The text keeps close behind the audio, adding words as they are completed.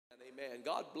Amen.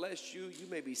 God bless you. You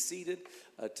may be seated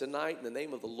tonight in the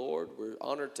name of the Lord. We're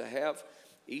honored to have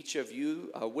each of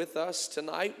you with us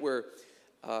tonight. We're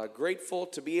grateful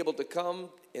to be able to come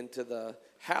into the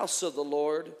house of the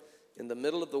Lord in the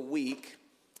middle of the week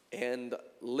and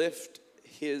lift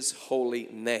His holy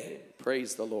name.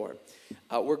 Praise the Lord.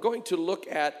 We're going to look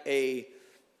at a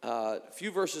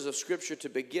few verses of Scripture to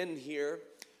begin here.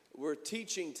 We're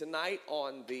teaching tonight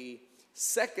on the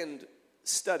second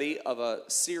study of a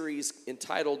series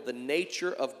entitled The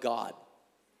Nature of God.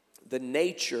 The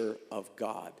Nature of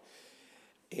God.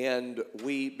 And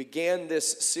we began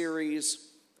this series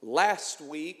last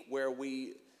week where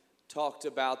we talked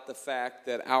about the fact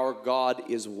that our God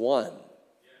is one.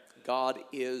 God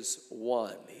is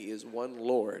one. He is one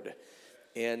Lord.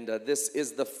 And this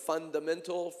is the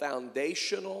fundamental,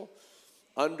 foundational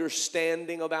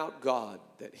understanding about God,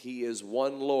 that He is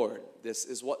one Lord. This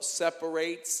is what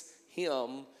separates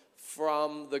Him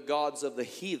from the gods of the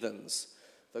heathens.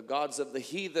 The gods of the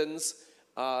heathens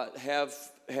have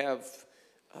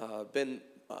been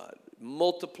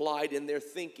multiplied in their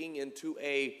thinking into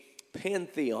a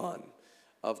pantheon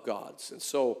of gods. And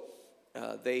so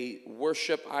they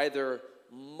worship either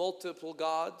multiple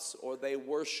gods, or they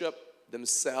worship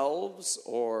themselves,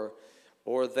 or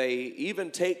they even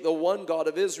take the one God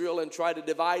of Israel and try to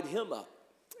divide Him up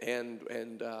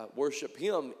and worship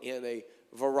Him in a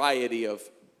variety of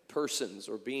persons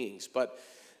or beings. But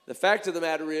the fact of the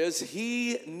matter is,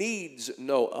 He needs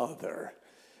no other.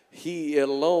 He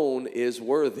alone is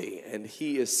worthy, and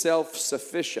He is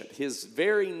self-sufficient. His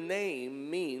very name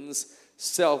means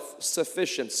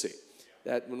self-sufficiency.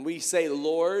 That when we say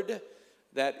Lord,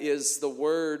 that is the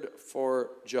word for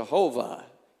Jehovah,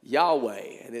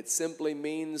 Yahweh, and it simply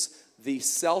means the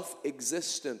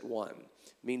self-existent one.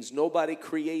 It means nobody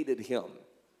created Him,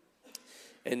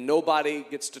 and nobody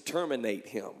gets to terminate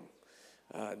Him.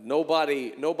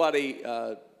 Nobody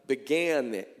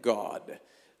began God.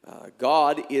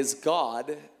 God is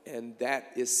God, and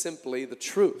that is simply the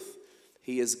truth.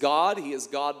 He is God. He is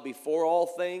God before all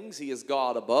things. He is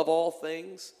God above all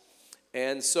things.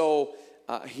 And so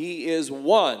He is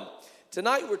one.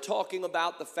 Tonight we're talking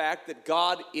about the fact that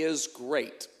God is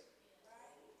great.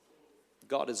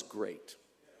 God is great.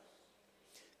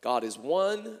 God is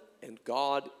one, and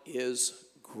God is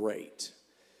great.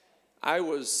 I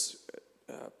was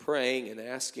praying and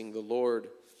asking the Lord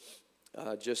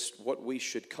just what we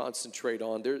should concentrate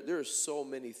on. There are so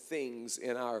many things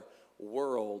in our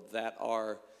world that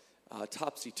are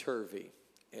topsy-turvy,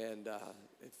 and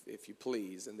if you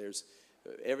please, and there's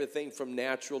everything from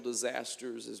natural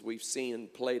disasters, as we've seen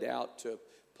played out, to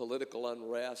political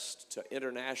unrest, to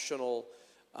international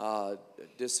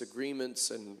disagreements,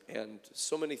 and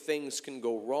so many things can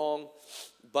go wrong.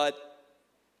 But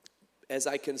as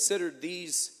I considered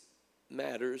these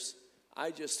matters,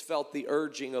 I just felt the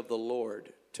urging of the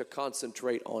Lord to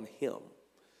concentrate on Him,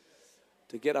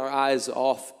 to get our eyes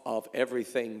off of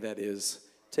everything that is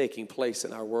taking place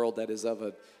in our world that is of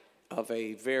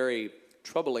a very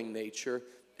troubling nature,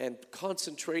 and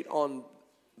concentrate on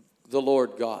the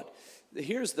Lord God.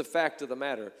 Here's the fact of the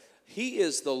matter. He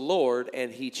is the Lord,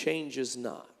 and He changes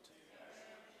not.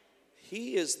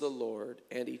 He is the Lord,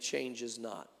 and He changes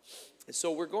not. And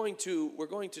so we're going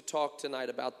to talk tonight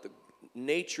about the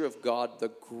nature of God,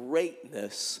 the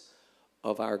greatness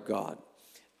of our God.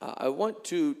 I want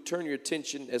to turn your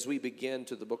attention as we begin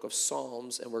to the book of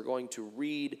Psalms, and we're going to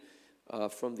read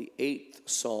from the 8th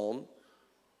Psalm.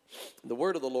 The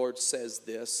word of the Lord says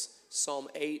this, Psalm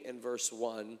 8 and verse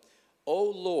 1, O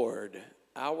Lord,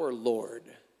 our Lord,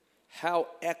 how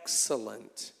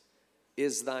excellent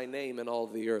is Thy name in all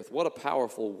the earth. What a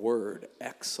powerful word,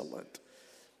 excellent.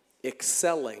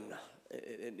 Excelling.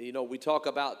 And, you know, we talk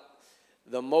about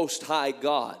the Most High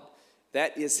God.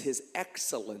 That is His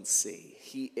excellency.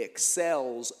 He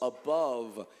excels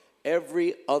above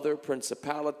every other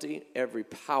principality, every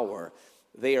power.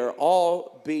 They are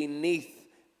all beneath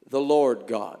the Lord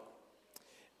God.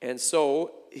 And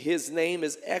so His name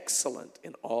is excellent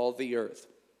in all the earth.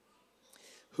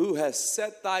 Who has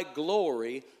set Thy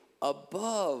glory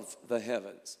above the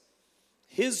heavens.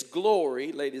 His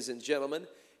glory, ladies and gentlemen,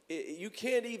 you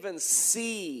can't even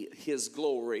see His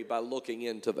glory by looking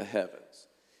into the heavens.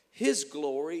 His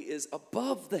glory is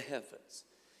above the heavens.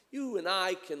 You and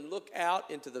I can look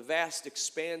out into the vast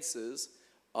expanses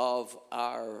of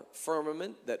our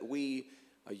firmament that we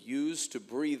use to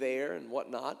breathe air and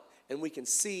whatnot, and we can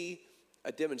see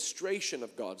a demonstration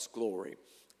of God's glory,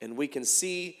 and we can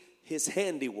see His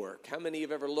handiwork. How many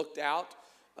have ever looked out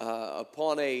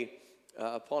upon a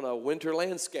winter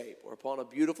landscape, or upon a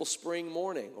beautiful spring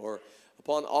morning, or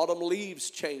upon autumn leaves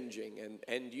changing,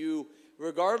 and you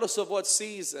regardless of what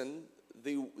season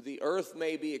the earth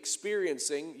may be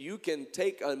experiencing, you can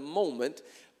take a moment,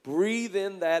 breathe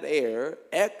in that air,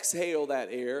 exhale that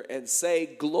air, and say,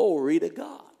 glory to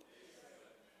God.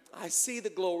 I see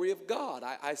the glory of God.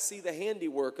 I see the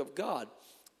handiwork of God.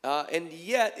 And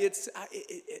yet, it's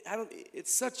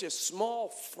such a small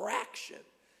fraction,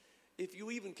 if you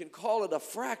even can call it a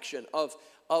fraction, of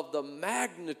the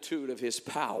magnitude of His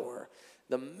power,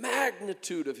 the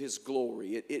magnitude of His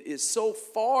glory. It is so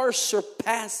far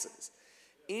surpasses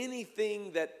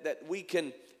anything that we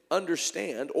can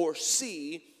understand or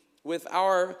see with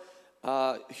our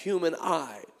human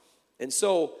eye. And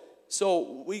so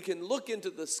we can look into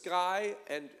the sky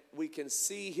and we can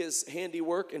see His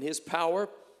handiwork and His power,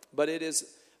 but it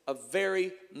is a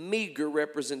very meager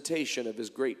representation of His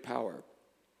great power.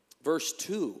 Verse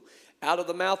 2, out of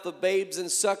the mouth of babes and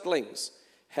sucklings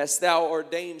hast thou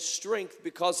ordained strength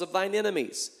because of thine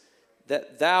enemies,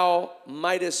 that thou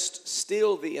mightest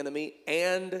still the enemy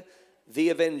and the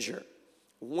avenger.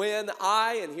 When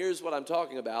I, and here's what I'm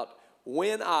talking about,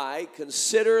 when I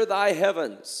consider thy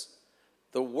heavens,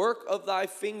 the work of thy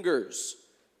fingers,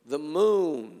 the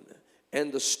moon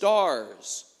and the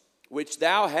stars, which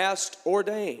thou hast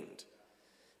ordained.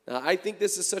 Now, I think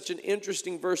this is such an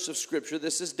interesting verse of Scripture.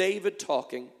 This is David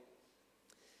talking.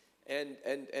 And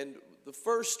the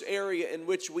first area in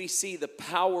which we see the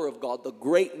power of God, the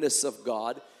greatness of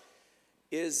God,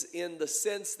 is in the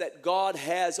sense that God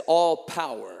has all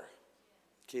power.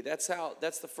 Okay, that's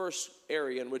the first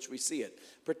area in which we see it,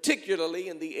 particularly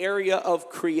in the area of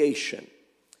creation.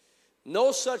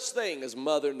 No such thing as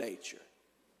Mother Nature.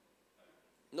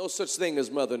 No such thing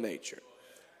as Mother Nature.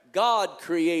 God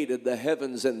created the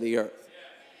heavens and the earth.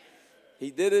 He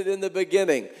did it in the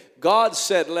beginning. God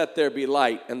said, let there be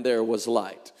light, and there was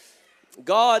light.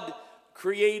 God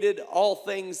created all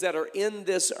things that are in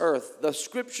this earth. The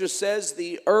Scripture says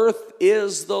the earth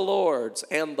is the Lord's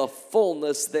and the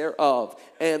fullness thereof,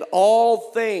 and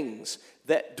all things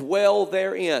that dwell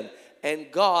therein.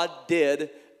 And God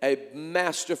did a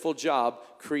masterful job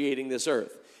creating this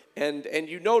earth. And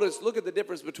you notice, look at the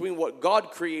difference between what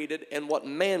God created and what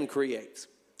man creates.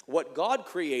 What God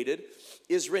created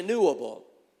is renewable.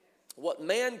 What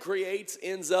man creates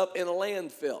ends up in a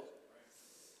landfill.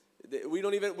 We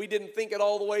didn't think it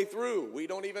all the way through. We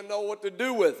don't even know what to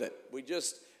do with it.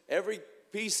 Every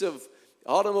piece of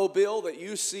automobile that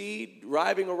you see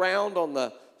driving around on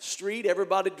the street,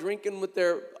 everybody drinking with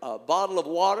their bottle of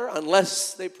water,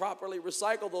 unless they properly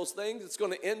recycle those things, it's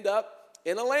going to end up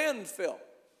in a landfill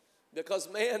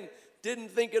because man didn't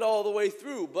think it all the way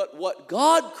through. But what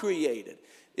God created,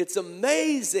 it's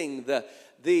amazing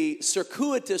the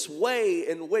circuitous way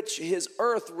in which His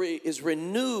earth is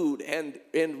renewed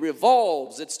and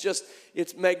revolves.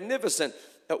 It's magnificent.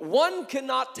 One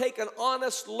cannot take an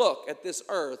honest look at this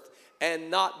earth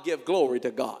and not give glory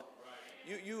to God.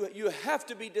 You have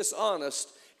to be dishonest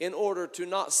in order to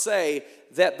not say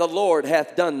that the Lord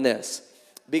hath done this,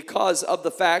 because of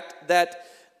the fact that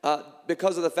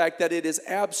it is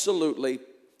absolutely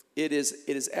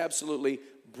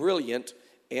brilliant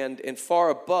and far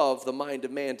above the mind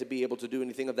of man to be able to do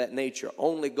anything of that nature.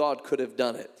 Only God could have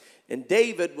done it. And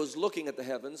David was looking at the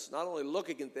heavens, not only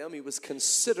looking at them, he was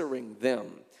considering them.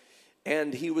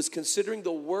 And he was considering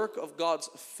the work of God's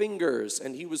fingers,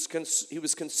 and he was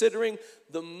considering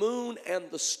the moon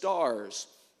and the stars.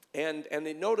 And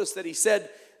they noticed that he said,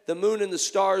 the moon and the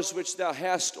stars which thou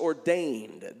hast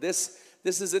ordained. This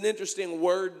is an interesting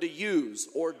word to use,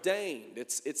 ordained.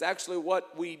 It's actually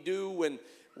what we do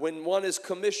when one is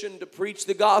commissioned to preach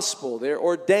the gospel. They're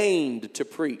ordained to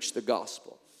preach the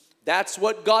gospel. That's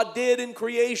what God did in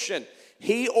creation.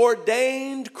 He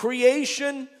ordained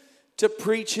creation to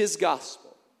preach His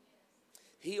gospel.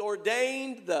 He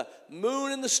ordained the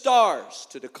moon and the stars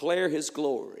to declare His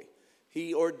glory.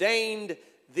 He ordained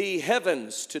the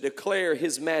heavens to declare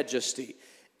His majesty.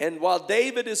 And while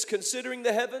David is considering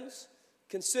the heavens,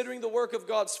 considering the work of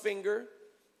God's finger,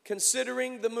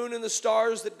 considering the moon and the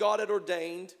stars that God had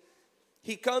ordained,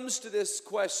 he comes to this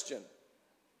question: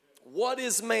 what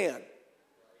is man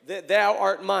that thou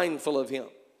art mindful of him?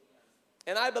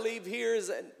 And I believe here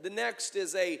is the next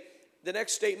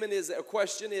statement is a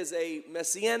question, is a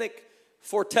messianic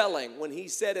foretelling, when he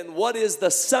said, and what is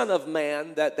the Son of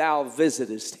Man that thou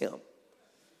visitest him?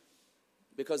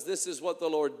 Because this is what the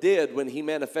Lord did when He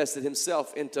manifested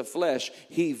Himself into flesh.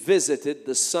 He visited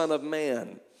the Son of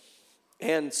Man.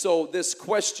 And so this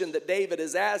question that David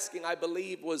is asking, I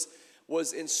believe,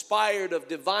 was inspired of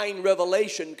divine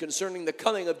revelation concerning the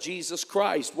coming of Jesus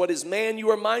Christ. What is man?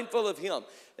 You are mindful of him.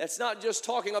 That's not just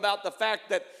talking about the fact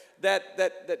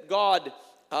that God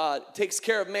takes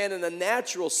care of man in a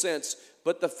natural sense,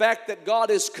 but the fact that God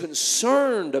is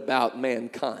concerned about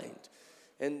mankind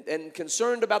and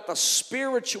concerned about the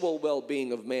spiritual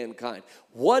well-being of mankind.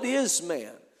 What is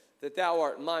man that thou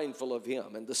art mindful of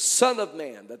him, and the Son of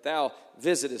Man that thou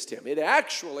visitest him? It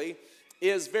actually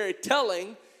is very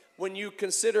telling when you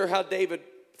consider how David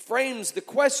frames the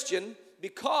question,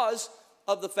 because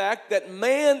of the fact that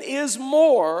man is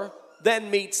more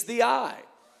than meets the eye.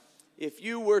 If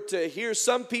you were to hear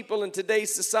some people in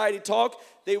today's society talk,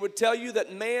 they would tell you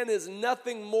that man is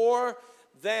nothing more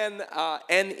than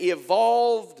an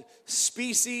evolved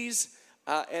species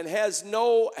and has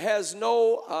no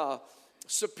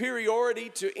superiority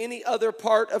to any other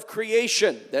part of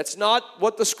creation. That's not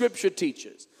what the Scripture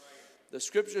teaches. The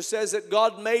Scripture says that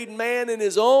God made man in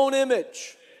his own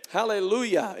image.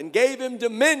 Hallelujah. And gave him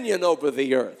dominion over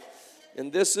the earth.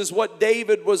 And this is what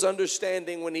David was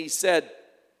understanding when he said,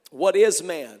 what is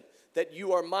man that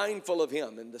you are mindful of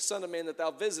him, and the Son of Man that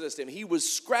thou visitest him? He was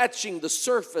scratching the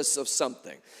surface of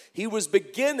something. He was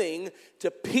beginning to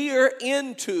peer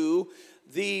into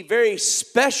the very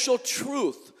special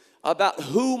truth about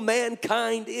who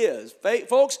mankind is.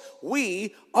 Folks,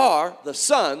 we are the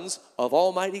sons of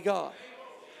Almighty God.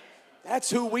 That's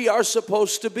who we are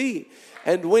supposed to be.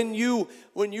 And when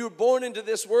you're born into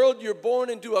this world, you're born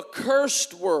into a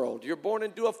cursed world. You're born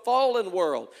into a fallen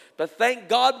world. But thank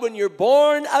God, when you're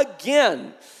born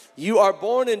again, you are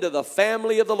born into the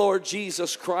family of the Lord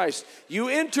Jesus Christ. You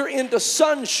enter into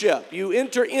sonship. You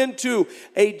enter into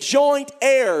a joint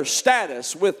heir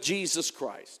status with Jesus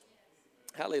Christ.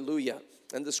 Hallelujah.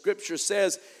 And the Scripture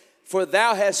says, for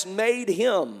thou hast made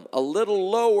him a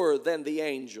little lower than the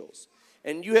angels,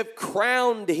 and you have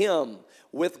crowned him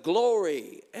with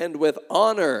glory and with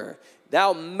honor.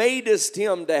 Thou madest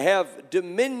him to have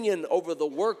dominion over the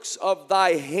works of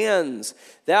thy hands.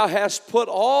 Thou hast put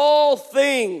all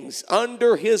things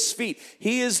under his feet.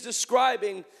 He is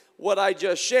describing what I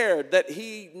just shared, that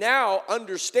he now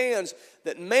understands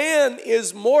that man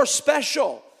is more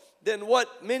special than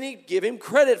what many give him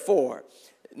credit for.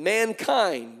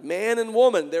 Mankind, man and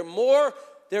woman, they're more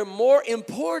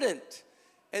important.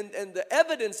 And the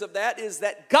evidence of that is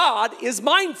that God is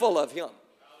mindful of him.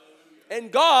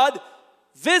 And God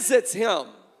visits him.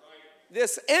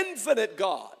 This infinite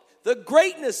God, the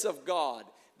greatness of God,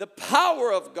 the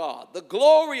power of God, the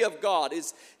glory of God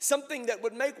is something that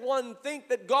would make one think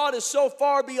that God is so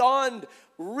far beyond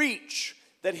reach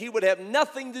that he would have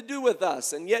nothing to do with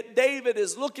us. And yet David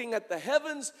is looking at the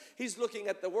heavens. He's looking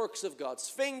at the works of God's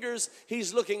fingers.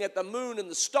 He's looking at the moon and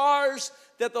the stars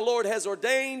that the Lord has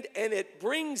ordained. And it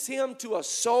brings him to a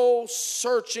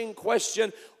soul-searching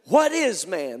question. What is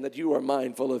man that you are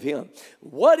mindful of him?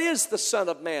 What is the Son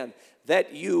of Man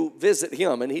that you visit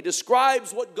him? And he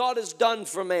describes what God has done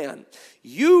for man.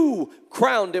 You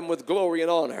crowned him with glory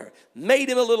and honor, made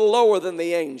him a little lower than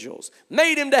the angels,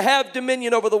 made him to have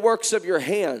dominion over the works of your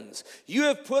hands. You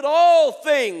have put all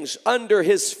things under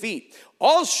his feet,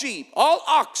 all sheep, all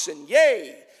oxen,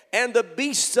 yea, and the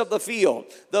beasts of the field,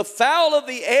 the fowl of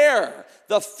the air,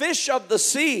 the fish of the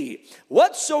sea,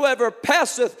 whatsoever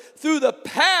passeth through the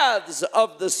paths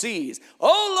of the seas.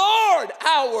 O Lord,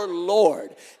 our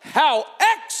Lord, how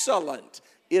excellent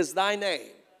is thy name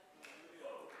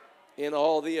in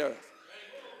all the earth.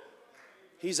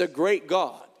 He's a great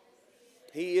God.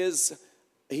 He is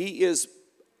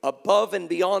above and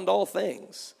beyond all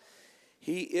things.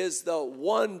 He is the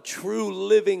one true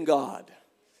living God.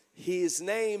 His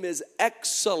name is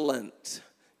excellent.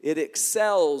 It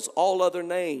excels all other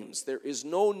names. There is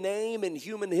no name in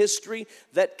human history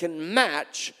that can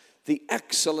match the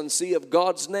excellency of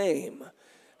God's name.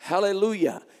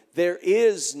 Hallelujah. There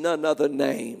is none other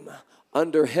name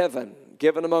under heaven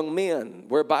given among men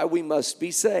whereby we must be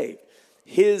saved.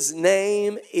 His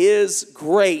name is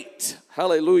great.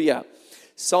 Hallelujah.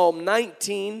 Psalm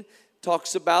 19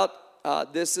 talks about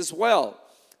this as well.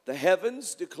 The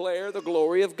heavens declare the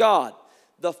glory of God.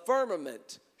 The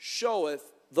firmament showeth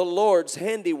the Lord's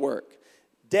handiwork.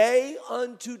 Day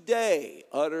unto day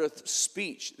uttereth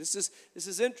speech. This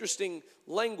is interesting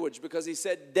language, because he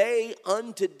said day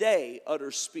unto day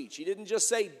utters speech. He didn't just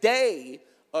say day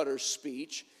utters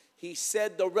speech. He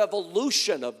said the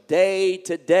revolution of day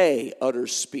to day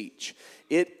utters speech.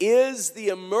 It is the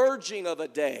emerging of a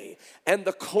day and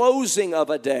the closing of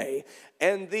a day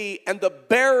and the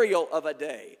burial of a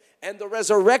day and the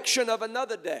resurrection of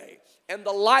another day and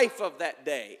the life of that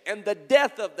day and the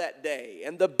death of that day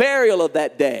and the burial of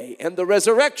that day and the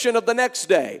resurrection of the next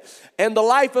day and the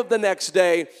life of the next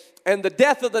day. and the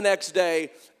death of the next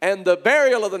day, and the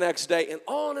burial of the next day, and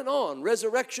on and on.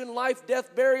 Resurrection, life,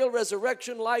 death, burial,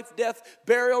 resurrection, life, death,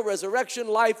 burial, resurrection,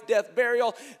 life, death,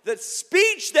 burial. The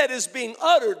speech that is being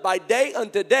uttered by day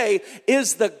unto day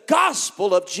is the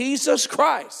gospel of Jesus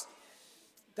Christ.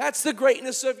 That's the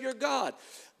greatness of your God.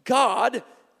 God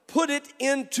put it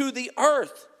into the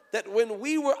earth that when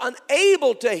we were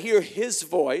unable to hear his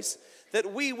voice,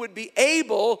 that we would be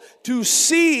able to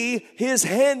see his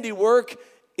handiwork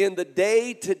in the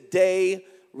day-to-day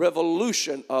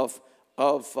revolution of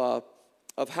how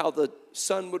the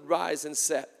sun would rise and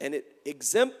set. And it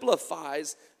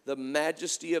exemplifies the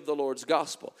majesty of the Lord's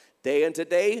gospel. Day unto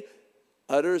day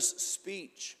utters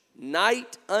speech.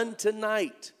 Night unto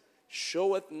night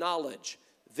showeth knowledge.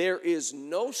 There is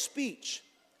no speech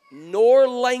nor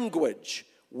language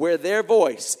where their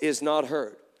voice is not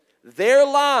heard. Their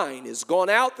line is gone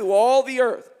out through all the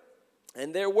earth,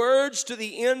 and their words to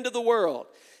the end of the world.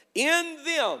 In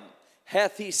them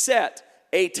hath he set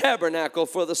a tabernacle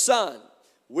for the sun,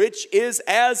 which is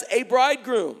as a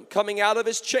bridegroom coming out of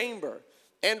his chamber,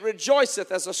 and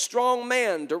rejoiceth as a strong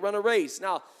man to run a race.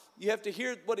 Now, you have to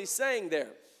hear what he's saying there.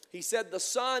 He said the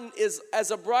sun is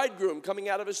as a bridegroom coming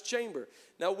out of his chamber.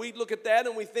 Now, we look at that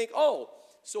and we think, oh,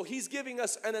 so he's giving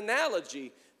us an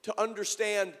analogy to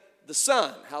understand the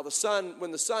sun, how the sun,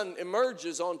 when the sun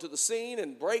emerges onto the scene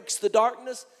and breaks the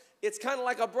darkness, it's kind of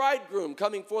like a bridegroom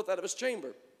coming forth out of his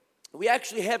chamber. We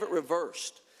actually have it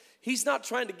reversed. He's not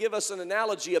trying to give us an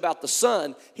analogy about the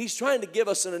sun. He's trying to give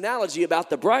us an analogy about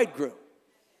the bridegroom.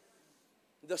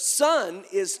 The sun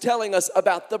is telling us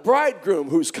about the bridegroom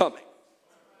who's coming.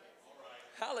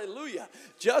 Hallelujah.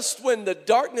 Just when the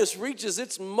darkness reaches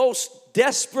its most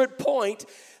desperate point,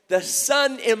 the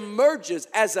sun emerges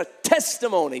as a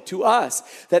testimony to us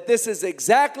that this is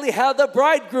exactly how the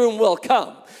bridegroom will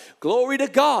come. Glory to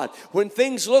God. When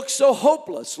things look so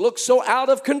hopeless, look so out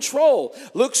of control,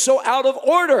 look so out of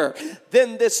order,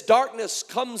 then this darkness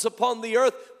comes upon the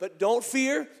earth. But don't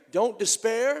fear, don't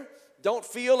despair, don't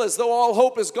feel as though all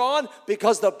hope is gone,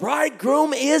 because the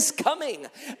bridegroom is coming.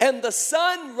 And the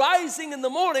sun rising in the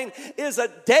morning is a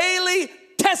daily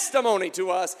testimony to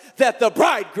us that the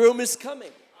bridegroom is coming.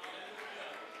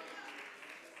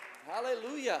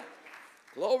 Hallelujah.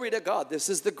 Glory to God. This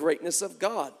is the greatness of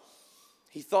God.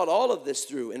 He thought all of this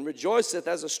through, and rejoiceth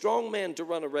as a strong man to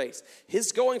run a race.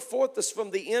 His going forth is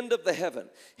from the end of the heaven,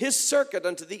 his circuit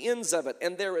unto the ends of it,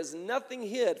 and there is nothing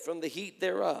hid from the heat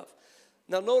thereof.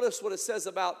 Now notice what it says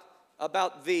about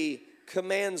the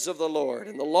commands of the Lord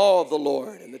and the law of the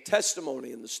Lord and the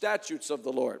testimony and the statutes of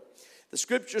the Lord. The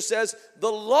scripture says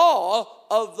the law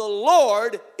of the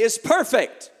Lord is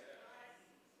perfect.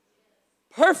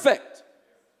 Perfect.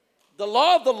 The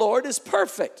law of the Lord is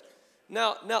perfect.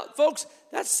 Now, folks,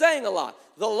 that's saying a lot.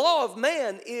 The law of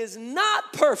man is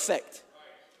not perfect.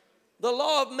 The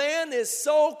law of man is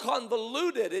so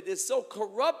convoluted. It is so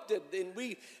corrupted.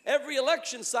 And every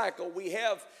election cycle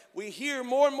we hear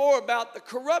more and more about the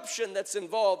corruption that's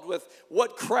involved with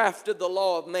what crafted the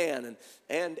law of man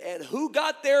and who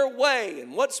got their way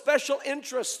and what special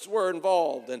interests were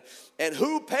involved and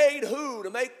who paid who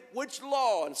to make which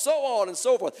law and so on and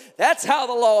so forth. That's how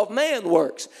the law of man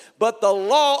works. But the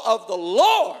law of the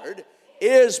Lord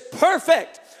is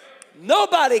perfect.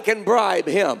 Nobody can bribe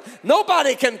him.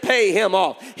 Nobody can pay him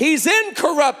off. He's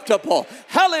incorruptible.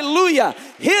 Hallelujah.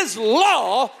 His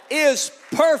law is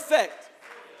perfect.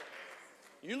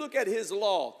 You look at his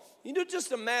law.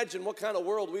 Just imagine what kind of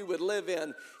world we would live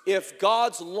in if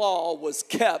God's law was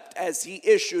kept as he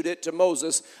issued it to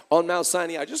Moses on Mount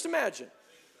Sinai. Just imagine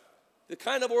the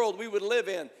kind of world we would live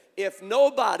in if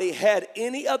nobody had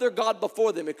any other God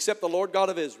before them except the Lord God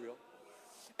of Israel.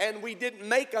 And we didn't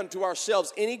make unto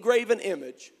ourselves any graven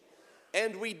image.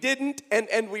 And we didn't,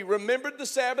 and we remembered the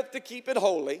Sabbath to keep it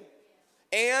holy.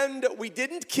 And we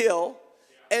didn't kill.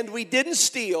 And we didn't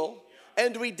steal.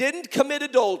 And we didn't commit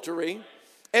adultery.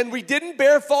 And we didn't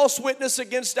bear false witness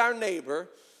against our neighbor.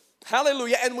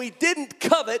 Hallelujah. And we didn't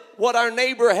covet what our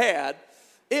neighbor had.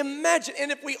 Imagine,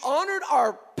 and if we honored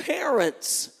our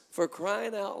parents, for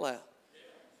crying out loud.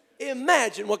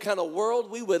 Imagine what kind of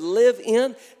world we would live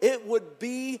in. It would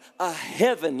be a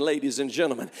heaven, ladies and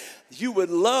gentlemen. You would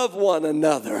love one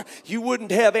another. You wouldn't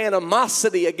have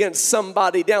animosity against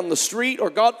somebody down the street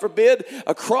or, God forbid,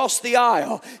 across the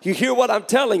aisle. You hear what I'm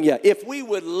telling you? If we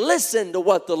would listen to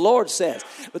what the Lord says.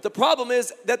 But the problem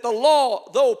is that the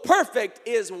law, though perfect,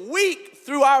 is weak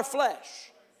through our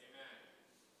flesh.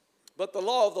 But the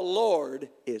law of the Lord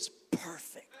is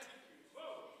perfect.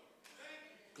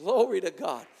 Glory to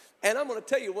God. And I'm going to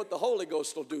tell you what the Holy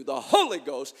Ghost will do. The Holy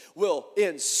Ghost will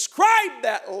inscribe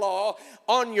that law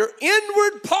on your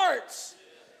inward parts.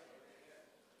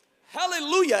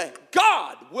 hallelujah,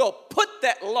 God will put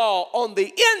that law on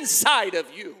the inside of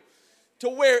you to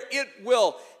where it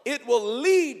will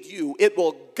lead you. It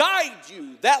will guide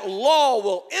you. That law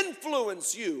will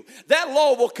influence you. That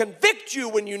law will convict you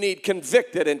when you need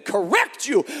convicted, and correct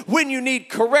you when you need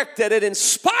corrected, and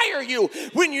inspire you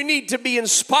when you need to be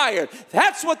inspired.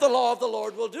 That's what the law of the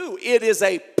Lord will do. It is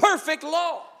a perfect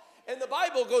law. And the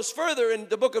Bible goes further in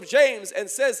the book of James and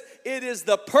says it is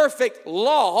the perfect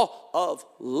law of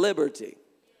liberty.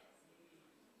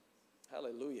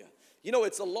 Hallelujah. You know,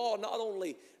 it's a law not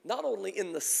only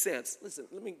in the sense, listen,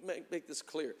 let me make this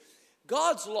clear.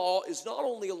 God's law is not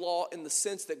only a law in the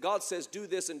sense that God says do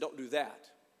this and don't do that.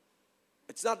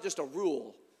 It's not just a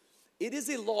rule. It is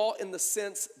a law in the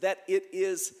sense that it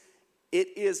is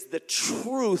the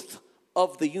truth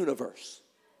of the universe.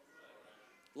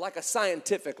 Like a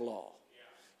scientific law.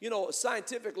 You know, a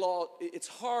scientific law, it's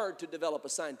hard to develop a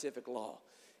scientific law.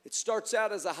 It starts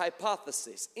out as a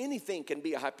hypothesis. Anything can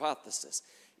be a hypothesis.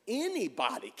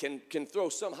 Anybody can throw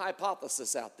some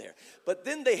hypothesis out there. But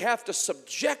then they have to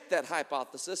subject that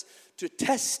hypothesis to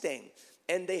testing.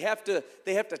 And they have to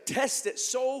test it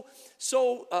so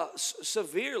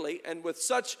severely and with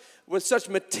such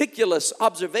meticulous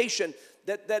observation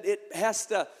that it has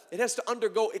to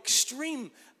undergo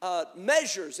extreme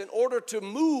measures in order to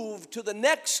move to the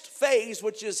next phase,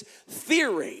 which is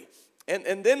theory.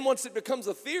 And then once it becomes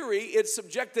a theory, it's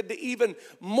subjected to even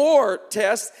more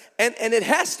tests, and it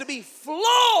has to be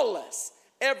flawless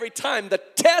every time the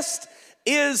test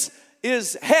is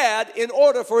had in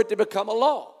order for it to become a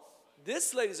law.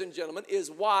 This, ladies and gentlemen, is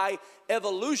why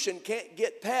evolution can't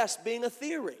get past being a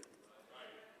theory.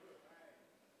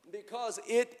 Because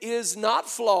it is not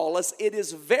flawless, it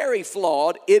is very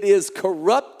flawed, it is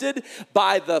corrupted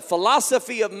by the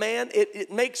philosophy of man,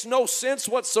 it makes no sense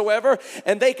whatsoever,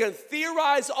 and they can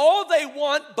theorize all they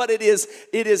want, but it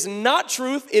is not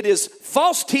truth, it is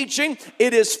false teaching,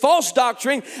 it is false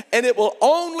doctrine, and it will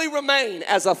only remain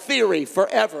as a theory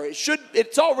forever.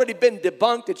 It's already been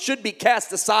debunked, it should be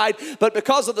cast aside, but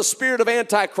because of the spirit of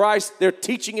Antichrist, they're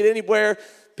teaching it anywhere,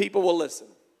 people will listen.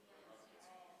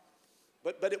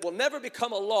 But it will never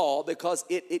become a law because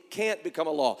it can't become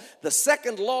a law. The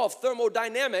second law of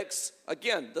thermodynamics,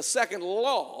 again, the second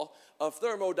law of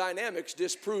thermodynamics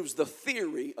disproves the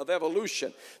theory of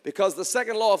evolution. Because the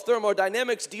second law of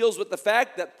thermodynamics deals with the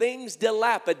fact that things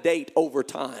dilapidate over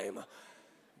time.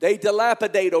 They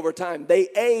dilapidate over time. They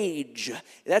age.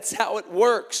 That's how it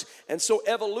works. And so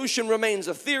evolution remains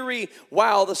a theory,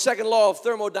 while the second law of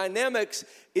thermodynamics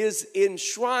is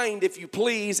enshrined, if you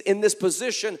please, in this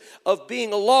position of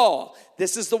being a law.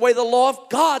 This is the way the law of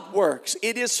God works.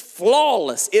 It is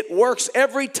flawless. It works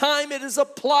every time it is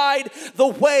applied the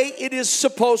way it is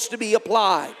supposed to be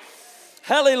applied.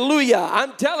 Hallelujah.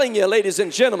 I'm telling you, ladies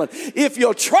and gentlemen, if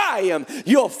you'll try him,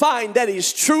 you'll find that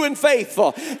he's true and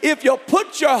faithful. If you'll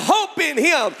put your hope in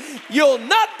him, you'll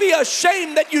not be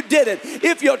ashamed that you did it.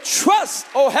 If you'll trust,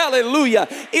 oh hallelujah,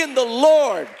 in the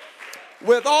Lord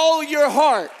with all your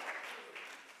heart,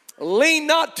 lean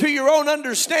not to your own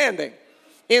understanding.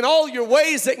 In all your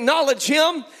ways acknowledge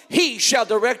him, he shall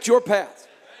direct your path.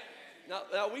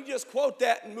 Now, we just quote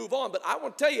that and move on, but I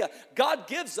want to tell you, God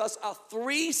gives us a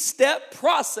 3-step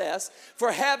process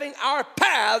for having our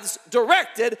paths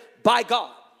directed by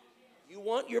God. You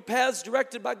want your paths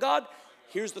directed by God?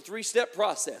 Here's the 3-step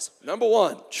process. Number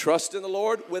 1, trust in the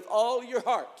Lord with all your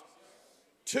heart.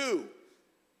 2,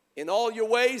 in all your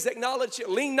ways acknowledge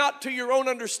him. Lean not to your own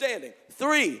understanding.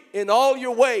 3, in all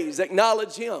your ways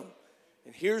acknowledge him.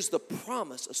 And here's the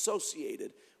promise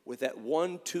associated with that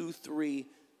 1, 2, 3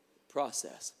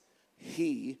 process.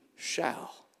 He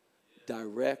shall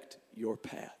direct your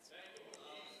path.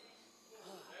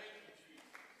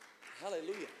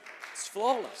 Hallelujah. It's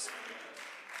flawless.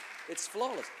 It's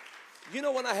flawless. You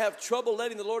know when I have trouble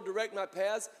letting the Lord direct my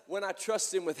paths? When I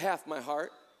trust him with half my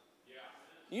heart.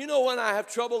 You know when I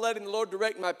have trouble letting the Lord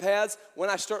direct my paths? When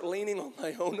I start leaning on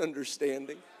my own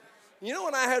understanding. You know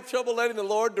when I have trouble letting the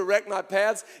Lord direct my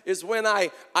paths is when I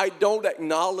don't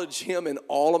acknowledge him in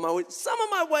all of my ways. Some of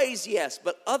my ways, yes,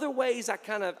 but other ways I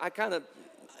kind of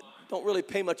don't really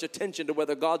pay much attention to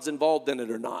whether God's involved in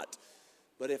it or not.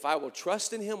 But if I will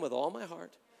trust in him with all my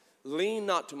heart, lean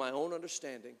not to my own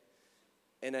understanding,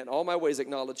 and in all my ways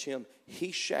acknowledge him,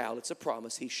 he shall, it's a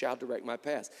promise, he shall direct my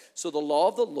paths. So the law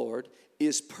of the Lord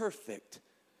is perfect.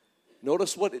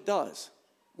 Notice what it does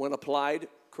when applied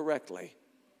correctly.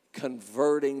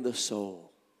 Converting the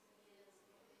soul.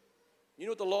 You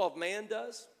know what the law of man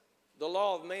does? The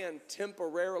law of man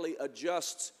temporarily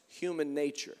adjusts human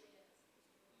nature.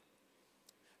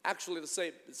 Actually, to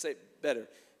say it better,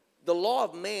 the law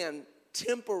of man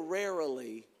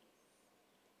temporarily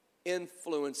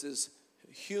influences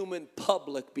human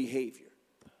public behavior.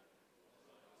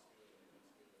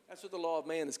 That's what the law of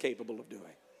man is capable of doing.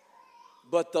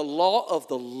 But the law of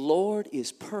the Lord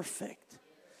is perfect.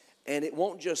 And it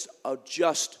won't just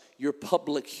adjust your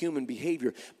public human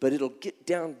behavior, but it'll get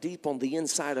down deep on the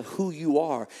inside of who you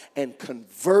are and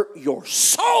convert your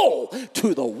soul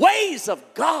to the ways of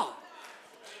God.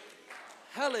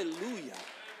 Hallelujah.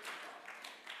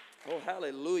 Oh,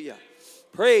 hallelujah.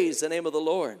 Praise the name of the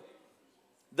Lord.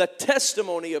 The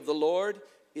testimony of the Lord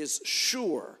is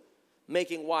sure,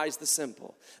 making wise the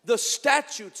simple. The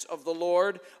statutes of the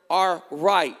Lord are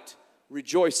right,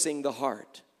 rejoicing the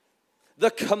heart.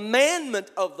 The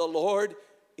commandment of the Lord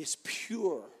is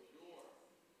pure.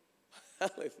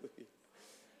 Hallelujah.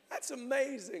 That's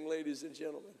amazing, ladies and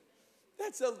gentlemen.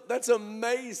 That's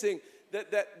amazing.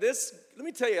 That this, let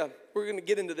me tell you, we're going to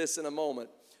get into this in a moment.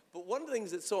 But one of the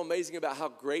things that's so amazing about how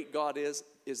great God is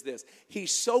this.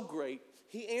 He's so great,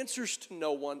 he answers to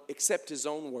no one except his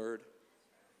own word.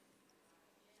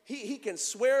 He can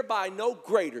swear by no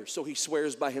greater, so he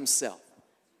swears by himself.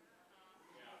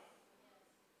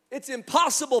 It's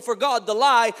impossible for God to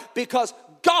lie because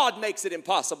God makes it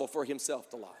impossible for himself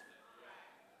to lie.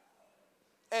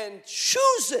 And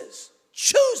chooses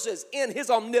in his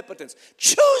omnipotence,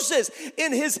 chooses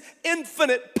in his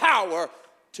infinite power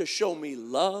to show me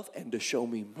love and to show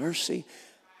me mercy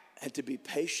and to be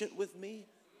patient with me.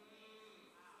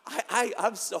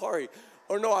 I'm sorry.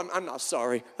 Or no, I'm not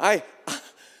sorry. I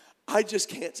just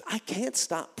can't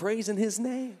stop praising his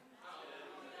name.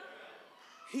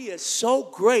 He is so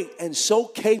great and so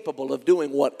capable of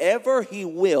doing whatever he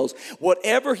wills,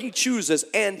 whatever he chooses,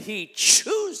 and he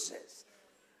chooses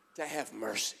to have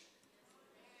mercy.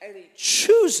 And he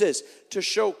chooses to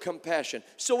show compassion.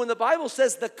 So when the Bible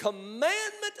says the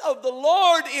commandment of the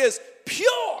Lord is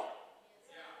pure,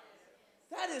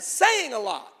 that is saying a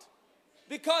lot.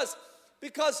 Because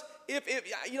if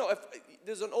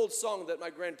there's an old song that my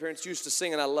grandparents used to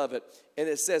sing and I love it, and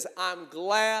it says, I'm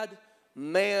glad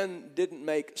man didn't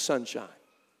make sunshine,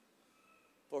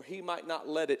 for he might not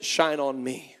let it shine on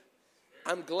me.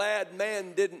 I'm glad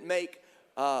man didn't make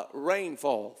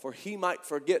rainfall, for he might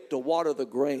forget to water the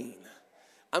grain.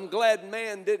 I'm glad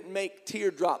man didn't make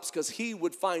teardrops, because he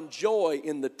would find joy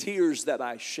in the tears that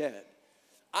I shed.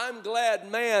 I'm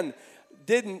glad man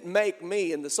didn't make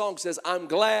me, and the song says, I'm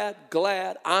glad,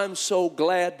 I'm so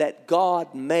glad that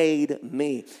God made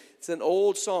me. It's an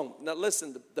old song. Now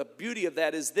listen, the beauty of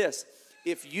that is this.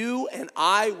 If you and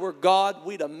I were God,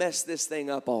 we'd have messed this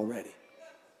thing up already.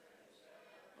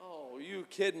 Oh, are you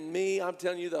kidding me? I'm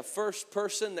telling you, the first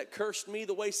person that cursed me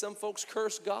the way some folks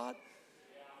curse God.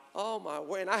 Oh my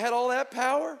word, and I had all that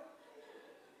power.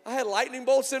 I had lightning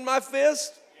bolts in my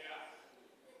fist.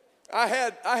 I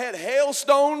had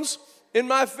hailstones in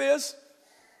my fist.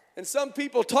 And some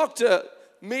people talk to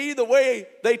me the way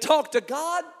they talk to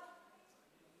God.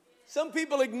 Some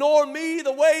people ignore me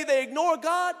the way they ignore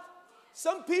God.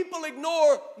 Some people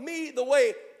ignore me the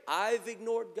way I've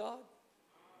ignored God.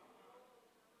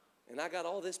 And I got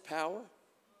all this power.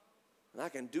 And I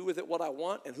can do with it what I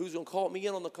want. And who's going to call me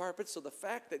in on the carpet? So the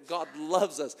fact that God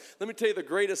loves us. Let me tell you, the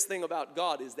greatest thing about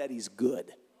God is that he's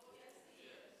good.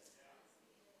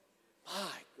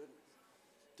 My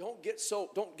goodness.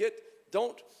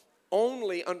 Don't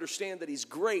only understand that he's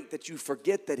great, that you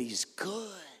forget that he's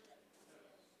good.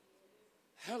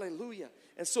 Hallelujah.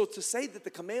 And so to say that the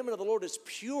commandment of the Lord is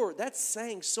pure, that's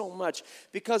saying so much.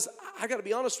 Because I got to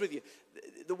be honest with you,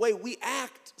 the way we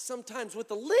act sometimes with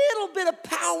the little bit of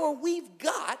power we've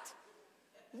got,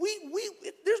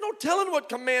 there's no telling what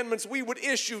commandments we would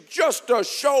issue just to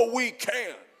show we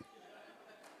can.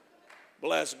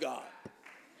 Bless God.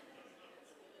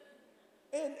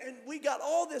 And we got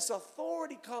all this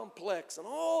authority complex and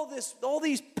all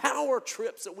these power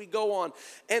trips that we go on.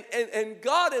 And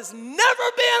God has never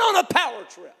been on a power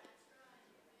trip.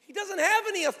 He doesn't have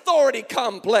any authority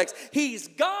complex. He's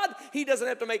God. He doesn't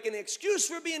have to make any excuse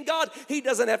for being God. He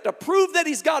doesn't have to prove that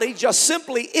he's God. He just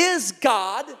simply is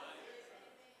God.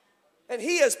 And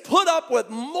he has put up with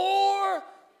more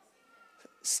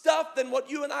stuff than what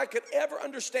you and I could ever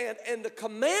understand. And the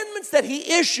commandments that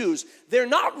he issues, they're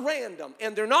not random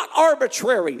and they're not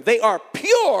arbitrary. They are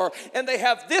pure, and they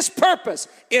have this purpose: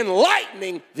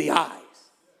 enlightening the eyes.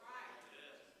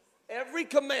 Every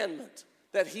commandment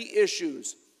that he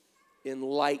issues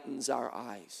enlightens our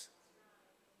eyes.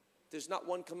 There's not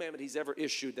one commandment he's ever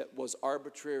issued that was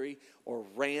arbitrary or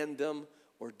random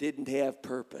or didn't have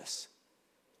purpose.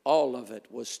 All of it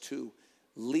was to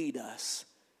lead us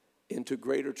into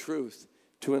greater truth,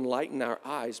 to enlighten our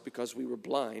eyes, because we were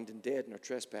blind and dead in our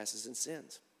trespasses and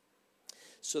sins.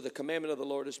 So the commandment of the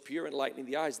Lord is pure, enlightening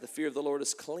the eyes. The fear of the Lord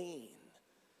is clean,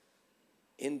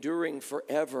 enduring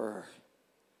forever.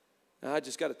 Now, I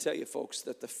just got to tell you, folks,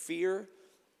 that the fear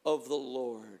of the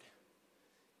Lord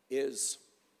is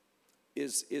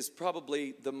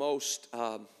probably the most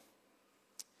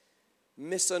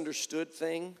misunderstood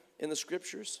thing in the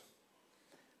Scriptures.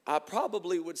 I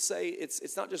probably would say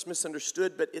it's not just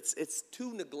misunderstood, but it's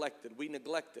too neglected. We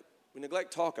neglect it. We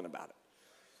neglect talking about it.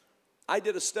 I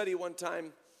did a study one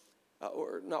time,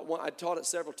 or not one. I taught it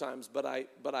several times, but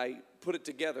I put it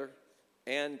together,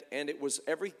 and it was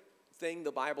everything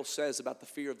the Bible says about the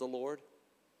fear of the Lord.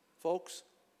 Folks,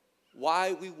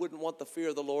 why we wouldn't want the fear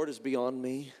of the Lord is beyond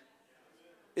me.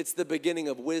 It's the beginning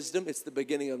of wisdom. It's the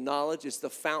beginning of knowledge. It's the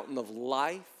fountain of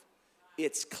life.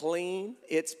 It's clean.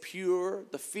 It's pure.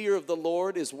 The fear of the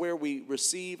Lord is where we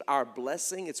receive our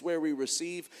blessing. It's where we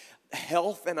receive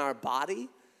health in our body.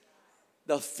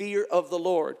 The fear of the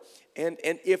Lord. And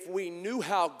if we knew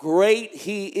how great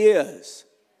He is,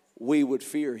 we would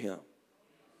fear Him.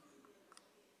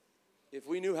 If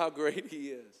we knew how great He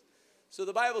is. So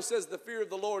the Bible says the fear of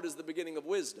the Lord is the beginning of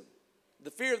wisdom.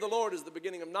 The fear of the Lord is the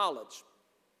beginning of knowledge.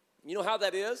 You know how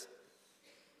that is?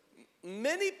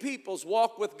 Many people's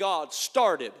walk with God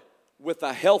started with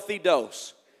a healthy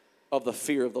dose of the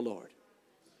fear of the Lord.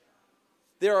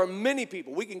 There are many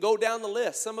people. We can go down the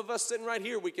list. Some of us sitting right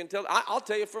here, we can tell. I'll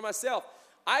tell you for myself.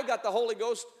 I got the Holy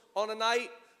Ghost on a night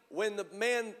when the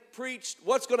man preached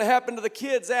what's going to happen to the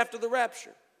kids after the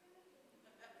rapture.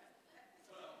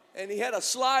 And he had a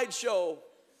slideshow.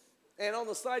 And on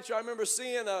the slideshow, I remember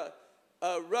seeing a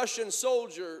Russian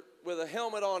soldier with a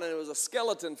helmet on, and it was a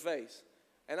skeleton face.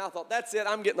 And I thought, that's it,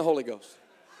 I'm getting the Holy Ghost.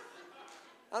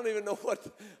 I don't even know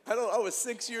I was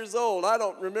 6 years old. I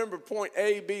don't remember point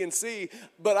A, B, and C,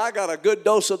 but I got a good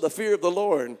dose of the fear of the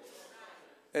Lord.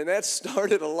 And that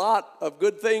started a lot of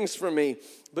good things for me.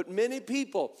 But many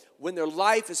people, when their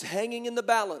life is hanging in the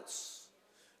balance,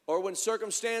 or when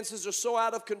circumstances are so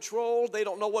out of control, they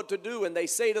don't know what to do, and they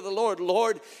say to the Lord,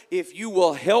 Lord, if you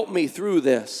will help me through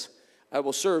this, I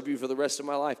will serve you for the rest of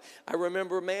my life. I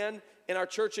remember a man in our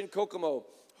church in Kokomo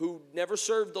who never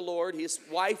served the Lord. His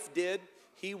wife did.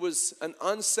 He was an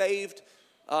unsaved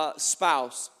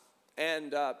spouse,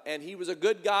 and he was a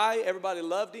good guy. Everybody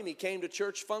loved him. He came to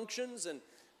church functions,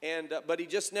 but he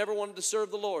just never wanted to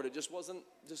serve the Lord. It just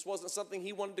wasn't something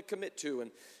he wanted to commit to.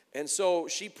 And so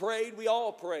she prayed. We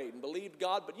all prayed and believed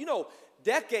God. But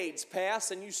decades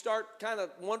pass, and you start kind of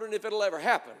wondering if it'll ever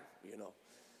happen.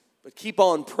 But keep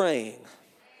on praying.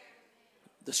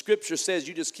 The Scripture says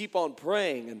you just keep on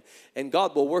praying, and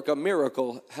God will work a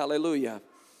miracle. Hallelujah.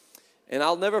 And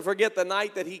I'll never forget the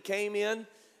night that he came in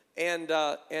and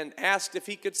asked if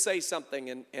he could say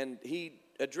something. And he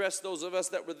addressed those of us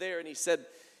that were there, and he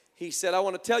said, I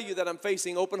want to tell you that I'm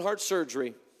facing open heart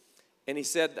surgery. And he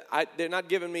said, they're not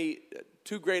giving me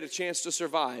too great a chance to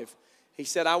survive. He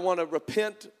said, I want to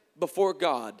repent before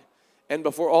God and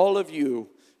before all of you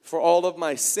for all of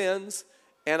my sins,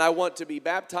 and I want to be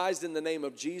baptized in the name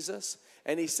of Jesus.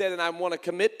 And he said, and I want to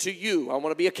commit to you, I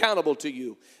want to be accountable to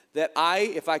you, that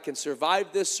if I can survive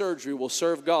this surgery, will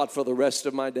serve God for the rest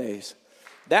of my days.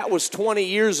 That was 20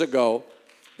 years ago.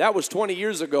 I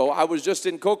was just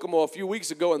in Kokomo a few weeks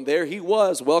ago, and there he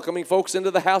was, welcoming folks into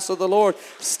the house of the Lord,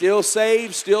 still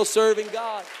saved, still serving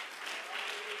God.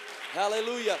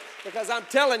 Hallelujah. Because I'm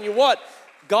telling you what,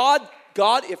 God,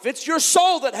 if it's your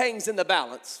soul that hangs in the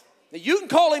balance, now you can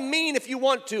call him mean if you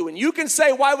want to, and you can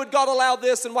say, why would God allow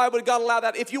this and why would God allow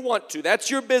that if you want to. That's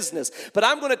your business. But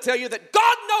I'm going to tell you that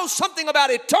God knows something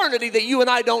about eternity that you and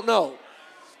I don't know.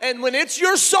 And when it's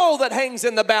your soul that hangs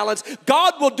in the balance,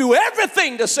 God will do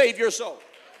everything to save your soul.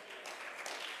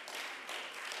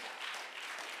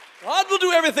 God will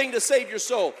do everything to save your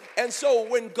soul. And so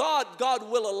when God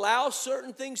will allow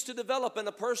certain things to develop in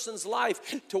a person's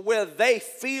life to where they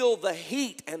feel the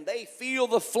heat and they feel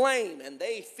the flame and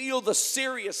they feel the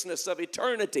seriousness of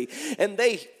eternity and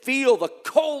they feel the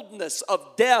coldness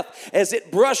of death as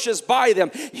it brushes by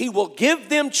them, he will give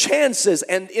them chances,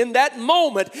 and in that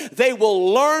moment they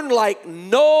will learn like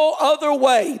no other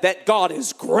way that God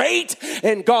is great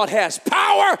and God has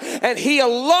power and he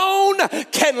alone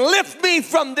can lift me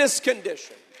from this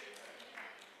condition.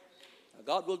 Now,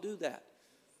 God will do that.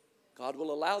 God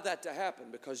will allow that to happen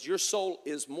because your soul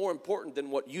is more important than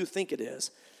what you think it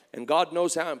is. And God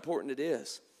knows how important it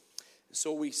is.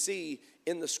 So we see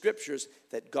in the Scriptures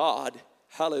that God,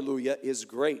 hallelujah, is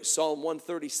great. Psalm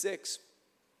 136,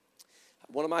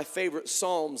 one of my favorite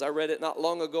Psalms. I read it not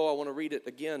long ago. I want to read it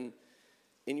again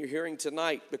in your hearing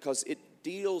tonight because it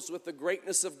deals with the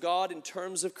greatness of God in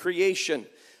terms of creation.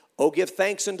 Oh, give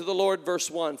thanks unto the Lord,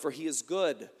 verse 1, for he is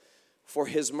good, for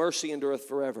his mercy endureth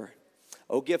forever.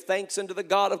 Oh, give thanks unto the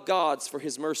God of gods, for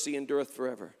his mercy endureth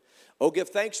forever. Oh, give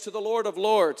thanks to the Lord of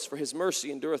lords, for his mercy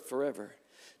endureth forever.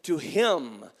 To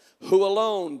him who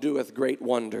alone doeth great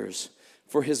wonders,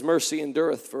 for his mercy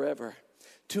endureth forever.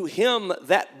 To him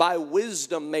that by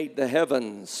wisdom made the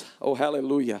heavens. Oh,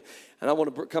 hallelujah. And I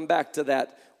want to come back to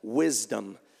that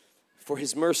wisdom. For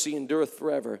his mercy endureth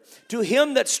forever. To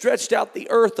him that stretched out the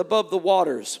earth above the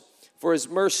waters, for his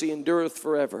mercy endureth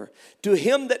forever. To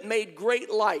him that made great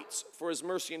lights, for his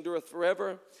mercy endureth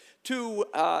forever. To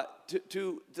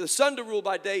the sun to rule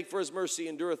by day, for his mercy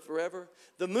endureth forever.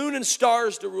 The moon and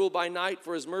stars to rule by night,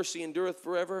 for his mercy endureth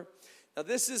forever. Now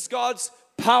this is God's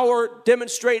power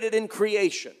demonstrated in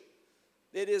creation.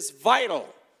 It is vital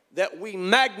that we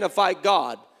magnify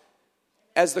God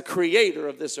as the creator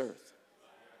of this earth,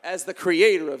 as the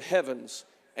creator of heavens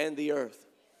and the earth.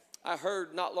 I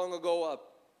heard not long ago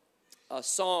a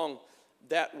song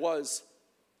that was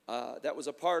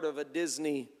a part of a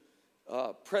Disney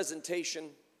presentation,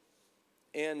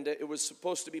 and it was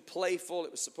supposed to be playful.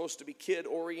 It was supposed to be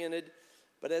kid-oriented,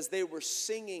 but as they were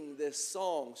singing this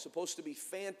song, supposed to be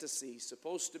fantasy,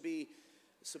 supposed to be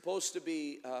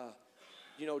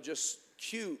just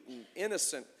cute and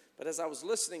innocent. But as I was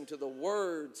listening to the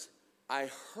words, I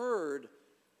heard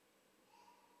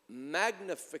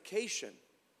magnification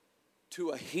to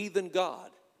a heathen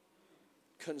god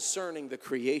concerning the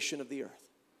creation of the earth.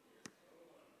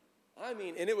 I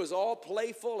mean, and it was all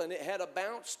playful, and it had a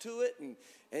bounce to it,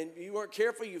 and you weren't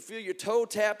careful, you feel your toe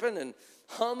tapping and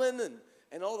humming,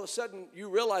 and all of a sudden you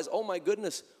realize, oh my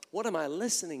goodness, what am I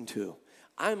listening to?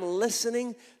 I'm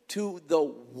listening to the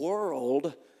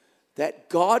world that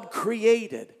God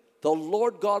created, the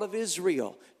Lord God of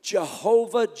Israel,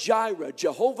 Jehovah Jireh,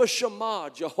 Jehovah Shammah,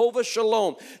 Jehovah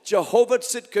Shalom, Jehovah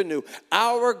Tzidkenu,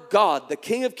 our God, the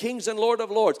King of kings and Lord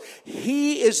of lords.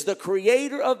 He is the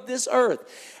creator of this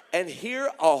earth. And here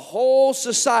a whole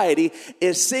society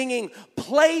is singing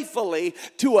playfully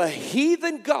to a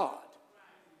heathen God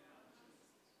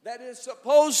that is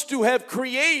supposed to have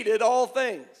created all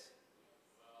things.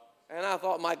 And I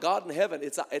thought, my God in heaven,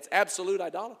 it's absolute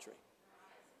idolatry.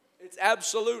 It's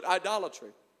absolute idolatry.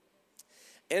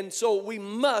 And so we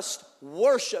must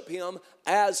worship him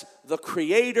as the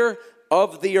creator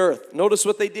of the earth. Notice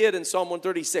what they did in Psalm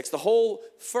 136. The whole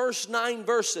first 9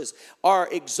 verses are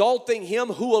exalting him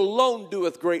who alone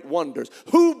doeth great wonders,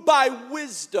 who by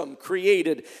wisdom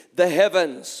created the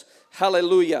heavens.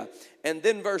 Hallelujah. And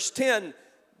then verse 10,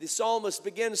 the psalmist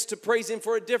begins to praise him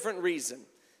for a different reason.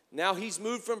 Now he's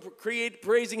moved from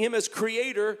praising him as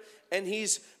creator, and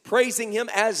he's praising him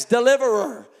as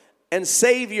deliverer and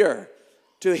savior.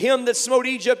 To him that smote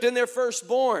Egypt in their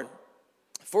firstborn,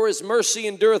 for his mercy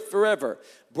endureth forever.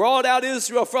 Brought out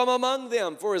Israel from among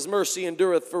them, for his mercy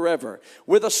endureth forever.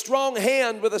 With a strong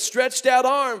hand, with a stretched out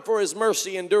arm, for his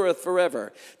mercy endureth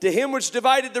forever. To him which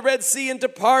divided the Red Sea into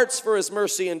parts, for his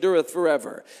mercy endureth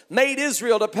forever. Made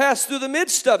Israel to pass through the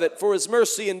midst of it, for his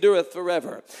mercy endureth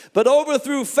forever. But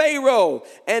overthrew Pharaoh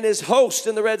and his host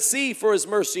in the Red Sea, for his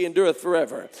mercy endureth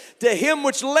forever. To him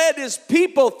which led his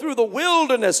people through the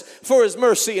wilderness, for his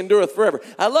mercy endureth forever.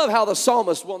 I love how the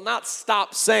psalmist will not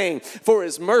stop saying, for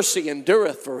his mercy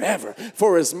endureth forever,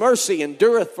 for his mercy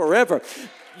endureth forever.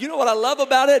 You know what I love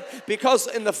about it? Because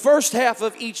in the first half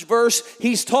of each verse,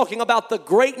 he's talking about the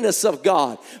greatness of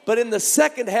God. But in the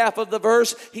second half of the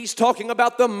verse, he's talking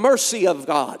about the mercy of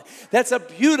God. That's a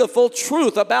beautiful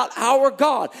truth about our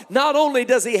God. Not only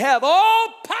does he have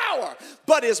all power,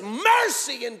 but his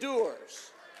mercy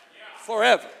endures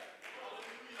forever.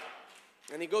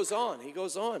 And he goes on.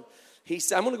 He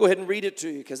said, I'm going to go ahead and read it to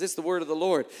you because it's the word of the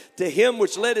Lord. To him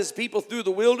which led his people through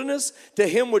the wilderness, to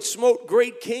him which smote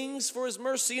great kings, for his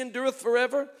mercy endureth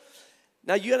forever.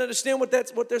 Now you got to understand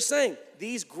what they're saying.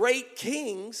 These great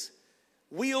kings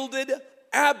wielded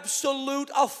absolute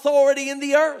authority in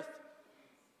the earth.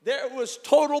 There was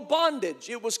total bondage.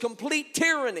 It was complete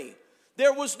tyranny.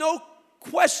 There was no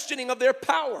questioning of their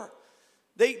power.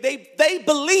 They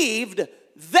believed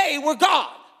they were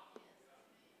God.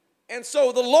 And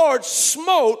so the Lord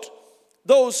smote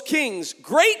those kings,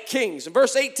 great kings. In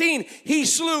verse 18, he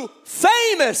slew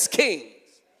famous kings,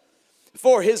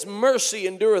 for his mercy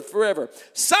endureth forever.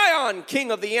 Sihon, king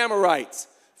of the Amorites,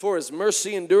 for his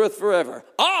mercy endureth forever.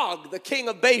 Og, the king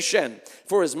of Bashan,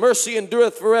 for his mercy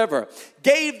endureth forever.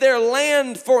 Gave their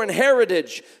land for an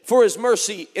heritage, for his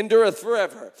mercy endureth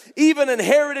forever. Even an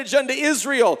heritage unto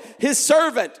Israel, his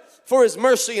servant, for his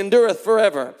mercy endureth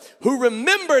forever. Who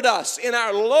remembered us in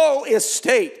our low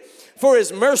estate, for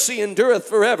his mercy endureth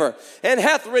forever, and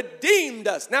hath redeemed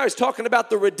us. Now he's talking about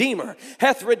the Redeemer.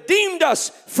 Hath redeemed us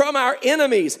from our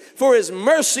enemies, for his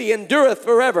mercy endureth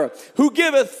forever. Who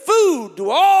giveth food to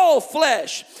all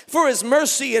flesh, for his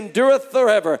mercy endureth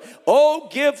forever. Oh,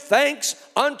 give thanks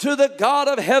unto the God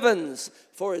of heavens,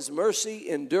 for his mercy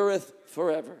endureth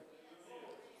forever.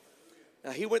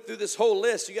 Now, he went through this whole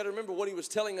list. You got to remember what he was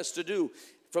telling us to do.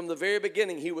 From the very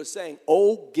beginning, he was saying,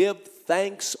 oh, give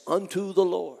thanks unto the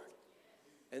Lord.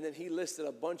 And then he listed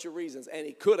a bunch of reasons. And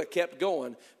he could have kept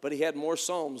going, but he had more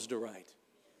Psalms to write.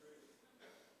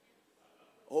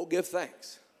 Oh, give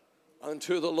thanks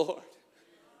unto the Lord.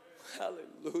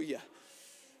 Hallelujah.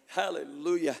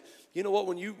 Hallelujah. You know what?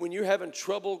 When you're having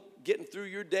trouble getting through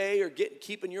your day or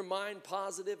keeping your mind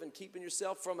positive and keeping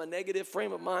yourself from a negative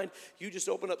frame of mind, you just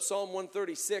open up Psalm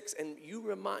 136 and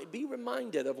be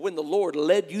reminded of when the Lord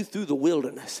led you through the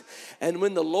wilderness and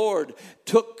when the Lord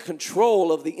took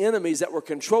control of the enemies that were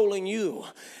controlling you.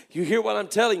 You hear what I'm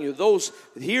telling you? Those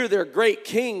here, they're great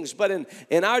kings, but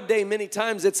in our day, many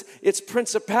times it's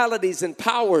principalities and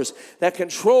powers that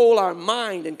control our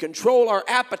mind and control our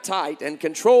appetite and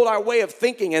control our way of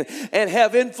thinking and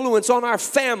have influence on our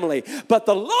family. But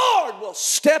the Lord will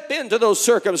step into those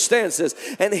circumstances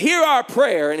and hear our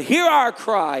prayer and hear our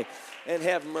cry and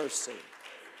have mercy.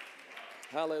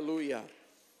 Hallelujah.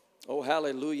 Oh,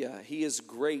 hallelujah. He is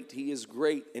great. He is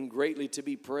great and greatly to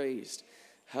be praised.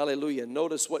 Hallelujah.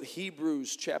 Notice what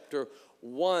Hebrews chapter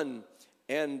 1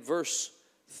 and verse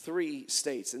 3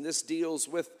 states. And this deals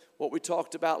with what we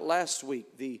talked about last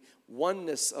week, the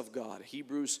oneness of God.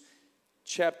 Hebrews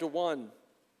chapter 1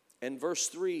 and verse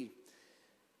 3.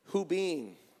 Who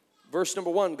being, verse number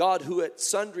 1, God who at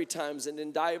sundry times and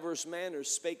in divers manners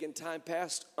spake in time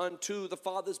past unto the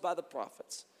fathers by the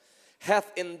prophets,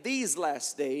 hath in these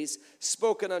last days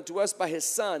spoken unto us by his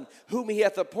Son, whom he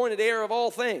hath appointed heir of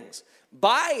all things,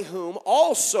 by whom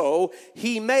also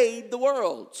he made the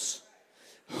worlds,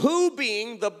 who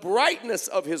being the brightness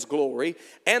of his glory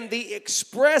and the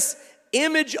express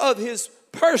image of his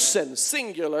person,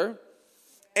 singular,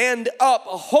 and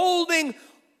upholding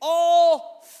all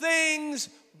things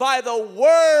by the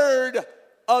word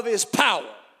of his power.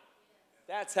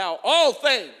 That's how all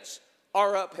things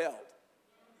are upheld,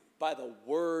 by the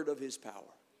word of his power.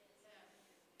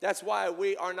 That's why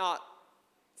we are not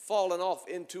fallen off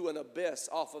into an abyss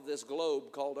off of this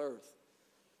globe called earth,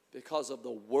 because of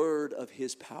the word of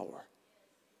his power.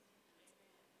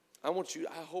 I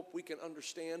hope we can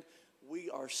understand we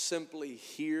are simply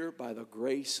here by the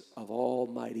grace of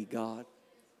Almighty God.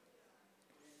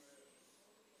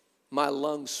 My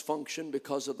lungs function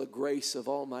because of the grace of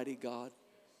Almighty God.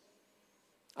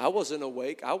 I wasn't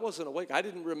awake. I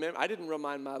didn't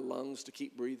remind my lungs to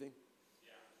keep breathing.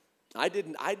 I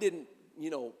didn't,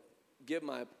 give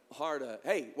my heart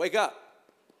hey, wake up.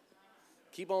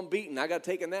 Keep on beating. I got to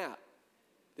take a nap.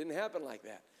 Didn't happen like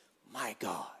that. My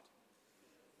God,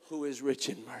 who is rich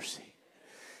in mercy.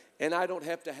 And I don't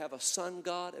have to have a sun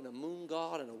god and a moon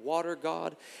god and a water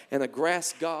god and a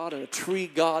grass god and a tree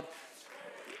god.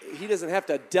 He doesn't have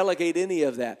to delegate any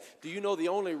of that. Do you know the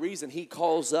only reason he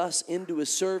calls us into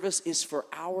his service is for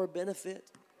our benefit?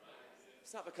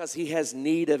 It's not because he has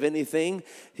need of anything.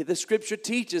 The scripture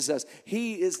teaches us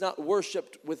he is not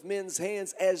worshiped with men's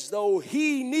hands as though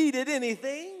he needed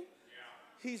anything.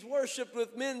 He's worshiped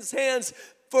with men's hands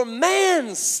for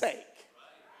man's sake.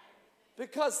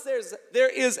 Because there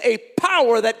is a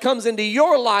power that comes into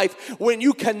your life when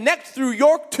you connect to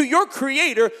your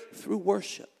Creator through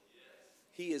worship.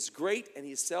 He is great and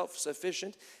he's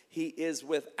self-sufficient. He is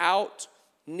without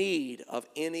need of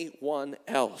anyone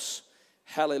else.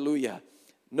 Hallelujah.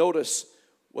 Notice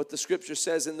what the scripture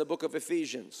says in the book of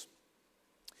Ephesians.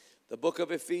 The book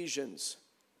of Ephesians,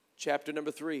 chapter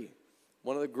number 3.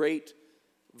 One of the great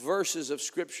verses of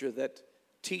scripture that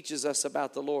teaches us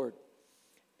about the Lord.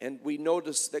 And we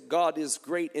notice that God is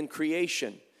great in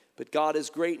creation. But God is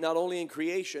great not only in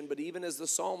creation, but even as the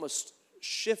psalmist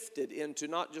shifted into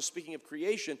not just speaking of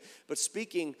creation, but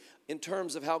speaking in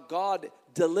terms of how God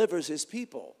delivers his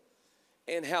people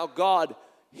and how God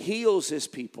heals his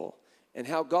people and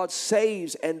how God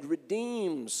saves and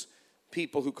redeems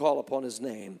people who call upon his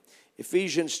name.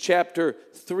 Ephesians chapter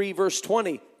 3 verse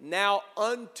 20, now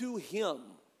unto him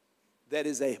that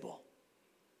is able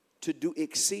to do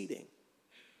exceeding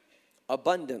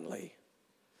abundantly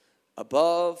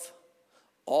above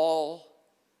all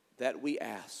that we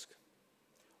ask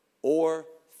or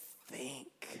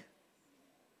think,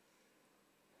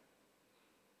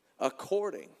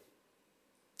 according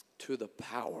to the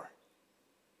power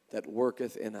that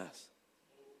worketh in us.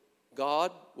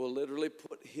 God will literally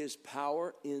put his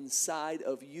power inside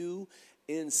of you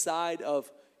inside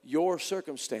of your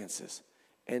circumstances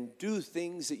and do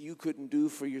things that you couldn't do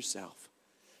for yourself.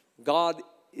 God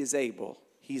is able.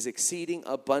 He's exceeding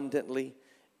abundantly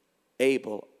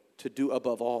able to do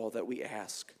above all that we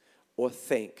ask or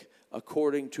think,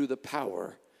 according to the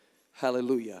power,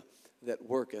 hallelujah, that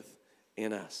worketh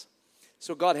in us.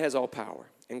 So God has all power,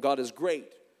 and God is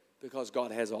great because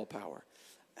God has all power.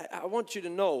 I want you to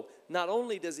know, not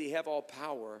only does he have all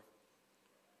power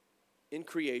in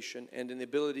creation and in the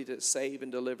ability to save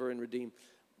and deliver and redeem,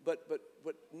 but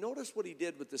notice what he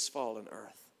did with this fallen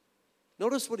earth.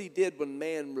 Notice what he did when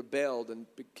man rebelled and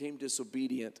became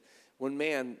disobedient, when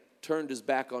man turned his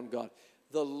back on God.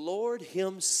 The Lord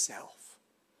himself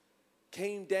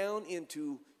came down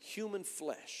into human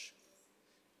flesh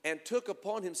and took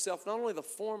upon himself not only the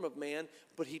form of man,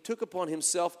 but he took upon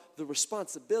himself the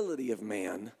responsibility of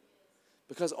man,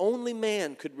 because only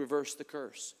man could reverse the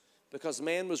curse, because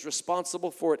man was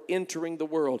responsible for it entering the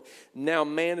world. Now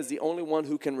man is the only one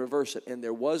who can reverse it, and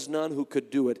there was none who could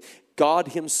do it. God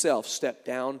himself stepped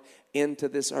down into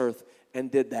this earth and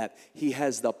did that. He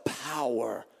has the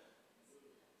power.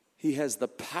 He has the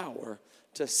power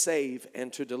to save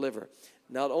and to deliver.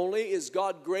 Not only is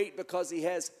God great because he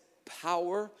has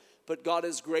power, but God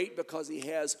is great because he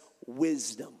has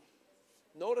wisdom.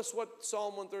 Notice what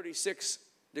Psalm 136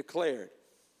 declared.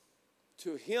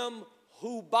 To him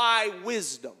who by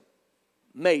wisdom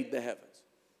made the heavens.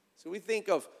 So we think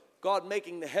of God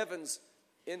making the heavens,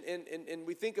 and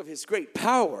we think of his great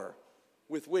power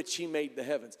with which he made the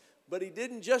heavens. But he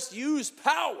didn't just use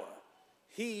power,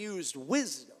 he used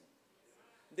wisdom.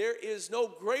 There is no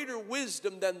greater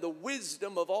wisdom than the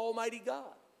wisdom of Almighty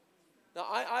God. Now,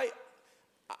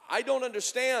 I don't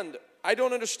understand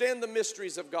the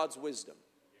mysteries of God's wisdom.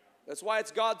 That's why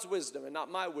it's God's wisdom and not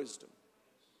my wisdom.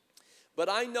 But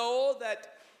I know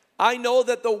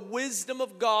that the wisdom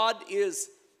of God is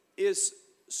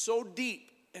so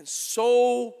deep and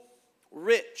so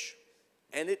rich,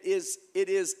 and it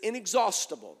is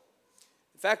inexhaustible.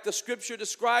 In fact, the scripture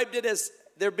described it as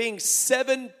there being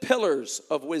 7 pillars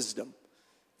of wisdom.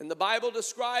 And the Bible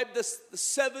described the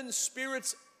 7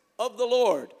 spirits of the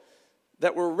Lord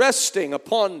that were resting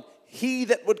upon he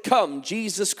that would come,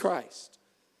 Jesus Christ.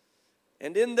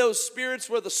 And in those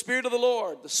spirits were the Spirit of the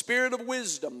Lord, the Spirit of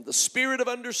wisdom, the Spirit of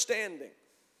understanding,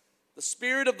 the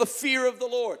Spirit of the fear of the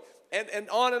Lord, and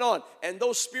on and on. And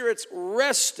those spirits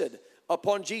rested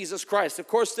upon Jesus Christ. Of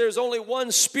course, there's only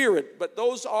one Spirit, but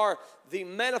those are the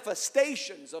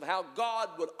manifestations of how God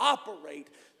would operate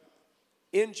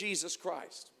in Jesus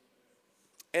Christ.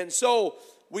 And so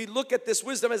we look at this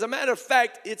wisdom. As a matter of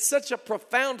fact, it's such a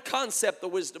profound concept, the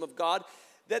wisdom of God,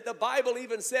 that the Bible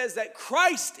even says that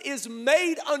Christ is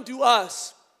made unto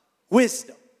us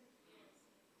wisdom,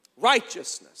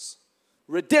 righteousness,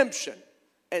 redemption,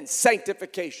 and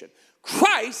sanctification.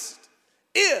 Christ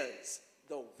is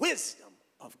the wisdom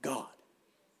of God.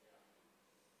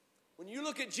 When you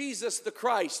look at Jesus the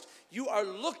Christ, you are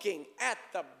looking at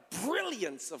the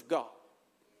brilliance of God,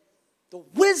 the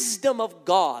wisdom of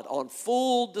God on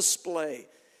full display.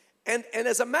 And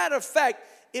as a matter of fact,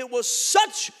 it was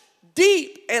such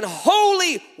deep and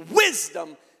holy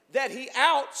wisdom that he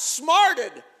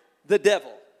outsmarted the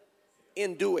devil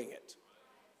in doing it.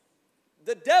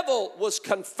 The devil was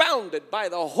confounded by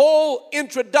the whole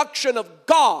introduction of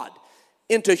God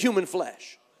into human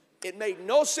flesh. It made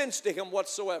no sense to him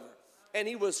whatsoever. And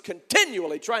he was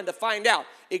continually trying to find out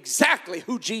exactly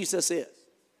who Jesus is.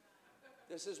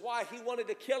 This is why he wanted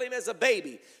to kill him as a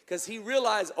baby, because he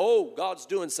realized, oh, God's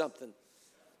doing something.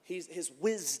 His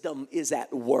wisdom is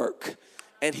at work,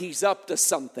 and he's up to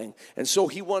something. And so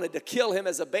he wanted to kill him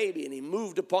as a baby, and he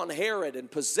moved upon Herod and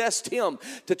possessed him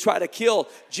to try to kill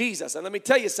Jesus. And let me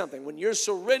tell you something. When you're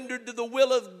surrendered to the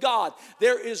will of God,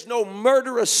 there is no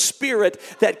murderous spirit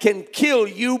that can kill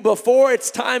you before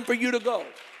it's time for you to go.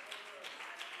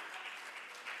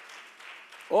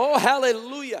 Oh,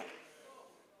 hallelujah.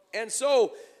 And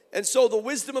so the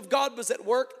wisdom of God was at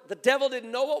work. The devil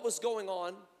didn't know what was going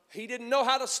on. He didn't know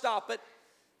how to stop it.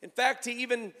 In fact,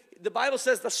 the Bible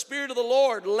says the Spirit of the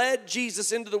Lord led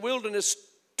Jesus into the wilderness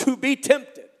to be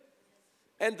tempted.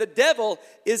 And the devil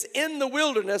is in the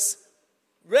wilderness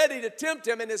ready to tempt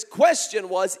him. And his question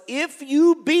was, if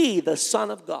you be the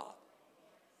Son of God.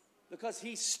 Because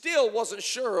he still wasn't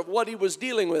sure of what he was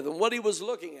dealing with and what he was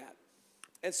looking at.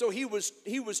 And so he was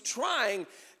trying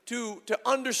to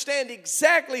understand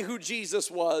exactly who Jesus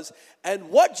was and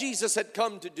what Jesus had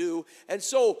come to do. And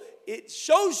so it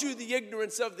shows you the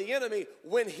ignorance of the enemy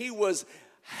when he was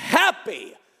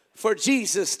happy for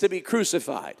Jesus to be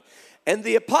crucified. And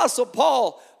the Apostle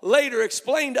Paul later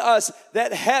explained to us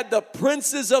that had the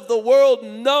princes of the world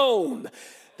known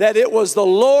that it was the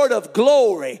Lord of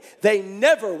glory, they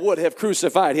never would have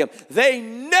crucified him. They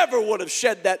never would have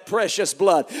shed that precious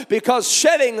blood, because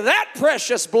shedding that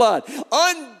precious blood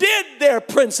undid their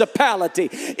principality.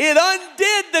 It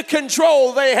undid the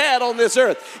control they had on this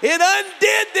earth. It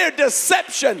undid their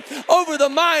deception over the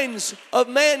minds of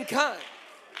mankind.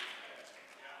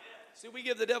 See, we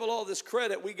give the devil all this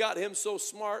credit. We got him so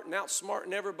smart and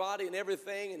outsmarting everybody and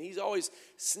everything, and he's always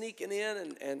sneaking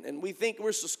in, and we think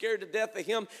we're so scared to death of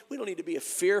him. We don't need to be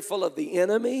fearful of the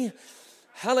enemy.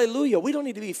 Hallelujah. We don't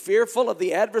need to be fearful of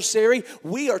the adversary.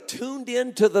 We are tuned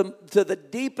in to the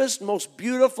deepest, most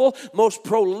beautiful, most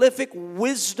prolific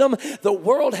wisdom the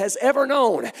world has ever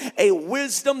known. A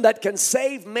wisdom that can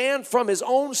save man from his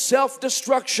own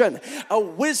self-destruction. A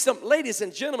wisdom, ladies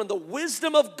and gentlemen, the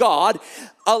wisdom of God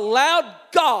allowed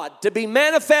God to be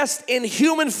manifest in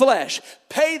human flesh,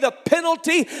 pay the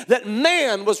penalty that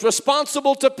man was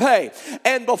responsible to pay,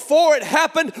 and before it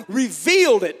happened,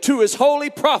 revealed it to his holy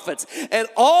prophets. And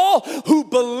all who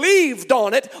believed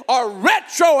on it are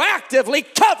retroactively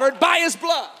covered by his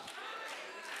blood.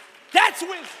 That's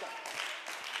wisdom.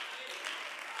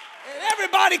 And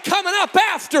everybody coming up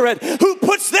after it who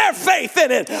puts their faith in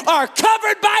it are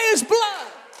covered by his blood.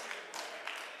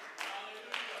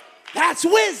 That's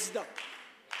wisdom.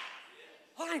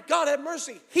 My God have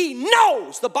mercy. He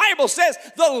knows. The Bible says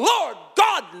the Lord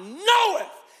God knoweth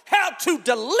how to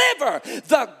deliver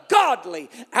the godly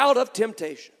out of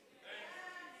temptation.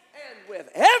 And with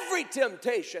every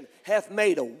temptation hath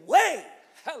made a way,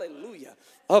 hallelujah,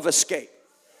 of escape.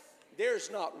 There's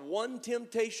not one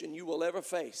temptation you will ever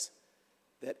face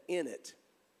that in it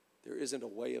there isn't a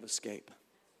way of escape.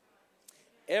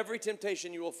 Every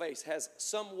temptation you will face has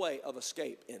some way of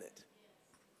escape in it.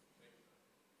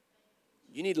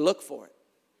 You need to look for it.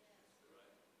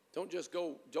 Don't just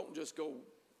go,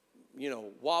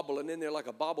 wobbling in there like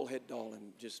a bobblehead doll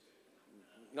and just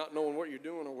not knowing what you're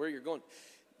doing or where you're going.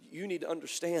 You need to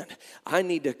understand, I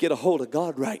need to get a hold of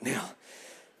God right now,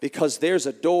 because there's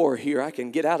a door here I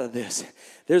can get out of this.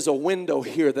 There's a window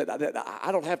here that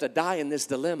I don't have to die in this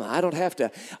dilemma. I don't have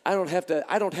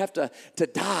to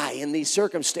die in these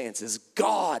circumstances.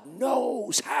 God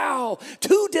knows how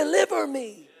to deliver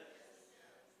me.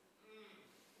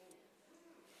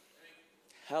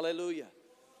 Hallelujah.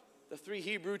 The 3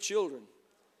 Hebrew children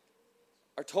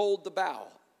are told to bow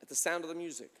at the sound of the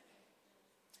music.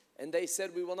 And they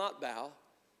said, we will not bow.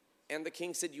 And the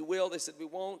king said, you will. They said, we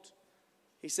won't.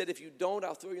 He said, if you don't,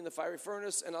 I'll throw you in the fiery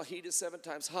furnace, and I'll heat it 7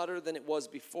 times hotter than it was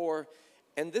before.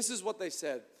 And this is what they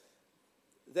said.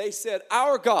 They said,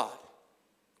 our God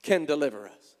can deliver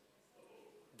us.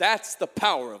 That's the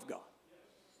power of God.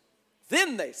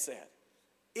 Then they said,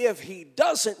 if he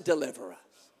doesn't deliver us,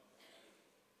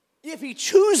 if he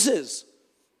chooses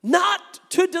not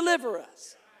to deliver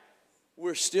us,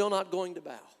 we're still not going to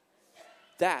bow.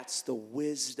 That's the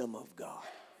wisdom of God.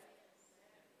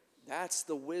 That's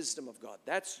the wisdom of God.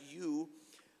 That's you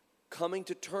coming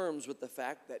to terms with the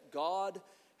fact that God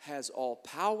has all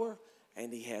power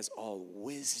and he has all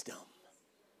wisdom.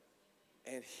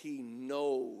 And he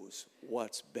knows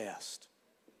what's best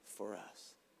for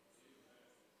us.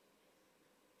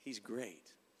 He's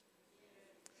great.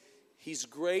 He's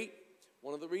great.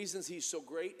 One of the reasons he's so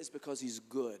great is because he's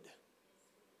good.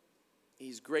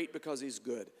 He's great because he's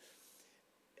good.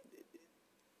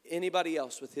 Anybody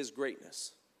else with his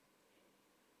greatness,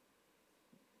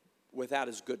 without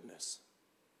his goodness,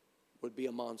 would be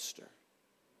a monster.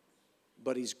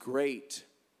 But he's great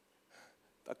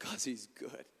because he's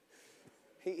good.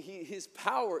 His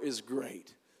power is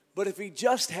great. But if he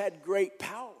just had great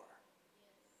power,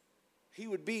 he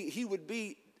would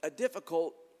be a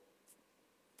difficult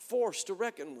force to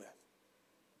reckon with.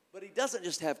 But he doesn't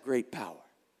just have great power.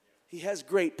 He has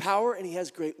great power and he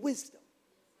has great wisdom.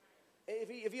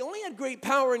 If he only had great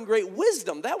power and great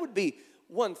wisdom, that would be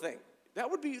one thing. That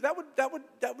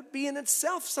would be in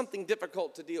itself something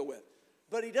difficult to deal with.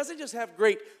 But he doesn't just have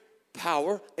great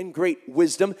power and great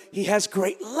wisdom. He has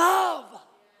great love.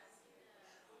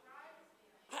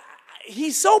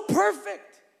 He's so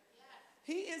perfect.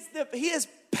 His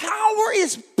power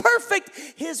is perfect.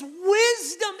 His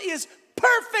wisdom is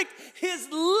perfect. His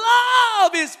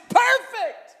love is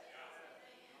perfect.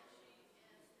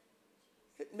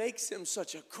 It makes him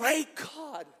such a great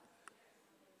God.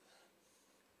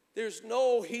 There's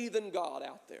no heathen God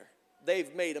out there.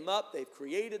 They've made them up. They've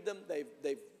created them.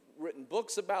 They've written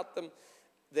books about them.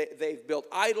 They've built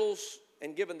idols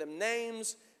and given them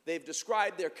names. They've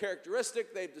described their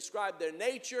characteristic. They've described their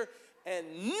nature. And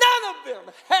none of them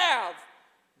have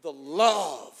the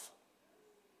love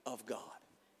of God.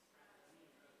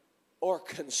 or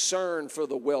concern for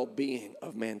the well-being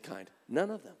of mankind. None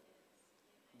of them.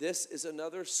 This is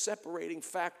another separating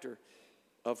factor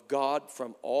of God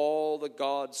from all the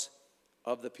gods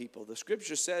of the people. The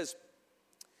scripture says,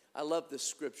 I love this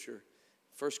scripture,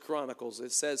 1 Chronicles,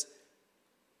 it says,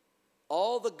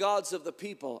 all the gods of the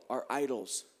people are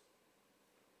idols,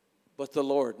 but the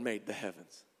Lord made the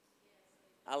heavens.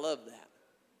 I love that.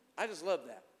 I just love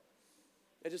that.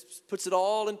 It just puts it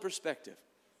all in perspective.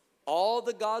 All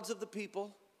the gods of the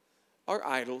people are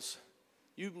idols.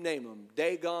 You name them.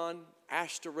 Dagon,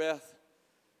 Ashtoreth,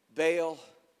 Baal,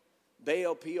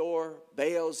 Baal Peor,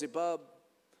 Baal Zebub.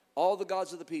 All the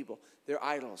gods of the people. They're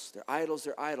idols. They're idols.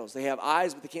 They're idols. They have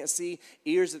eyes, but they can't see.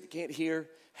 Ears that they can't hear.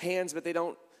 Hands, but they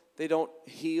don't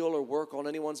heal or work on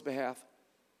anyone's behalf.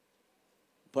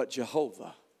 But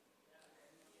Jehovah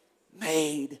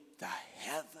made the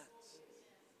heavens.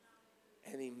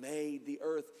 And he made the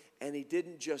earth. And he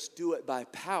didn't just do it by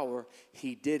power.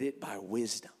 He did it by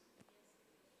wisdom.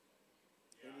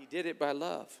 And he did it by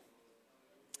love.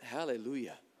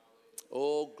 Hallelujah.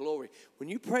 Oh, glory. When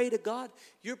you pray to God,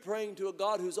 you're praying to a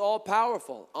God who's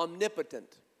all-powerful,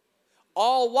 omnipotent,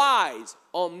 all-wise,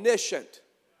 omniscient,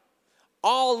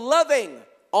 all-loving,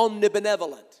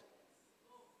 omnibenevolent,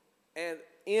 and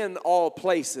in all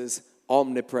places,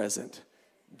 omnipresent.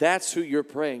 That's who you're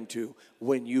praying to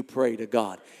when you pray to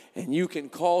God. And you can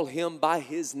call him by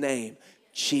his name,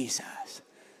 Jesus.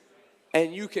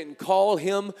 And you can call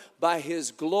him by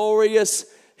his glorious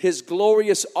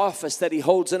office that he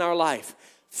holds in our life,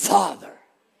 Father.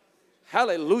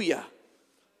 Hallelujah.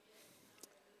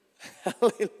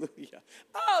 Hallelujah.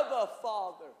 Abba,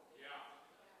 Father.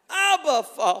 Abba,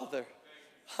 Father.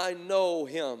 I know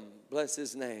him. Bless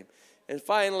his name. And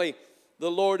finally, the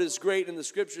Lord is great, and the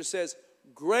scripture says,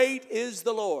 great is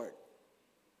the Lord,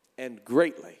 and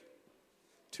greatly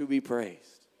to be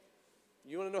praised.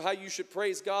 You want to know how you should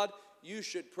praise God? You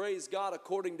should praise God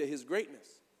according to his greatness.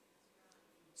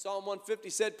 Psalm 150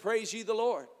 said, praise ye the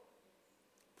Lord.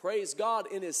 Praise God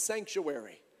in his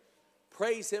sanctuary.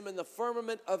 Praise him in the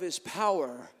firmament of his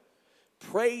power.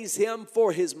 Praise him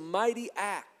for his mighty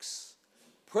acts.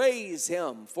 Praise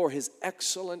him for his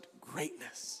excellent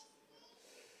greatness.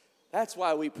 That's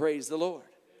why we praise the Lord.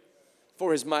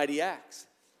 For his mighty acts.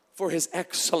 For his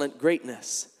excellent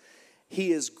greatness.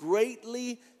 He is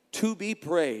greatly to be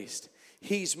praised.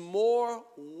 He's more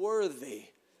worthy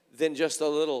than just a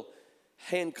little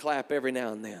hand clap every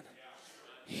now and then.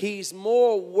 He's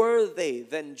more worthy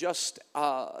than just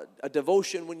a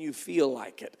devotion when you feel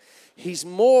like it. He's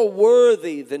more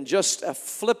worthy than just a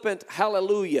flippant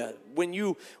hallelujah when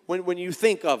you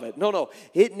think of it. No,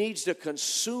 it needs to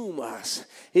consume us.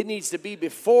 It needs to be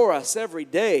before us every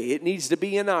day. It needs to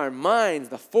be in our minds,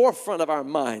 the forefront of our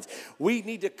minds. We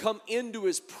need to come into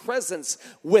his presence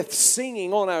with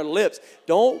singing on our lips.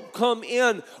 Don't come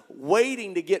in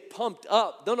waiting to get pumped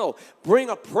up. No, bring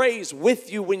a praise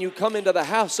with you when you come into the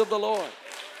house of the Lord.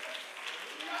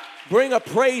 Bring a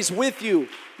praise with you.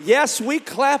 Yes, we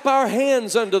clap our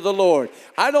hands unto the Lord.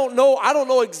 I don't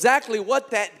know exactly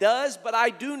what that does, but I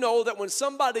do know that when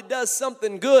somebody does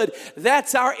something good,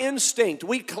 that's our instinct.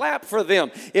 We clap for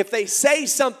them. If they say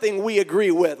something we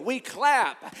agree with, we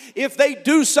clap. If they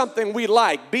do something we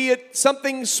like, be it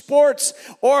something sports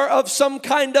or of some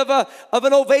kind of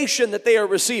an ovation that they are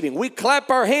receiving, we clap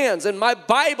our hands. And my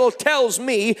Bible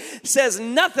says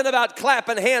nothing about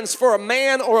clapping hands for a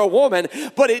man or a woman,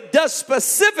 but it does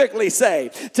specifically say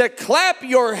to clap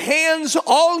your hands,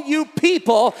 all you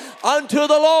people, unto the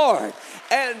Lord,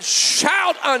 and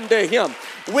shout unto him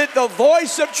with the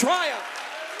voice of triumph.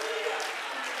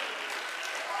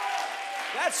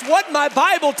 That's what my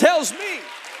Bible tells me.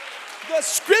 The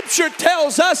scripture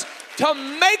tells us to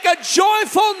make a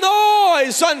joyful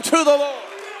noise unto the Lord.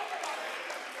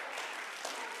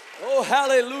 Oh,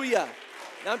 hallelujah.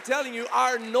 Now I'm telling you,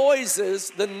 our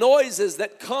noises, the noises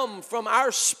that come from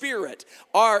our spirit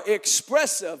are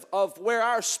expressive of where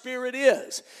our spirit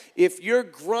is. If you're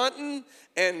grunting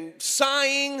and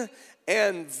sighing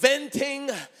and venting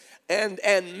and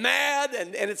mad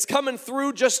and it's coming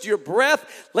through just your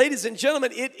breath, ladies and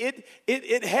gentlemen,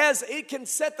 it can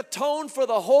set the tone for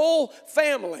the whole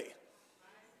family.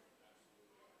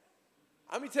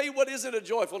 Let me tell you what isn't a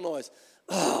joyful noise.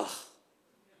 Ugh.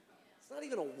 It's not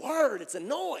even a word, it's a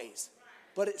noise.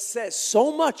 But it says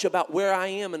so much about where I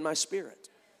am in my spirit.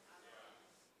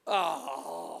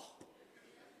 Oh.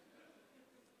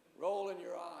 Rolling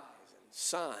your eyes and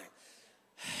sighing.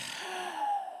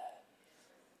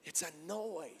 It's a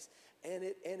noise. and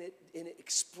it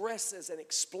expresses and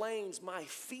explains my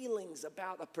feelings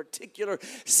about a particular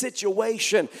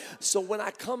situation. So when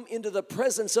I come into the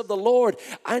presence of the Lord,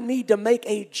 I need to make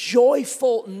a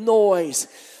joyful noise.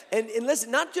 And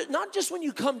listen, not just when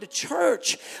you come to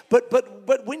church,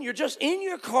 but when you're just in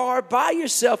your car by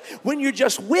yourself, when you're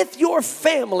just with your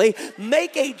family,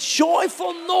 make a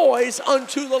joyful noise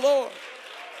unto the Lord.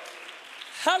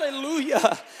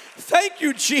 Hallelujah. Thank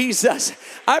you, Jesus.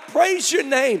 I praise your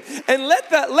name. And let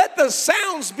the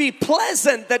sounds be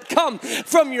pleasant that come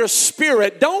from your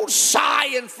spirit. Don't sigh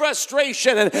in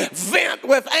frustration and vent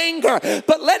with anger,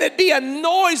 but let it be a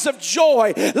noise of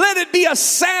joy. Let it be a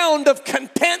sound of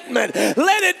contentment.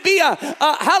 Let it be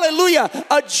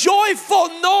a joyful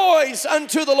noise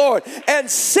unto the Lord. And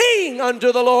sing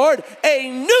unto the Lord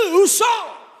a new song.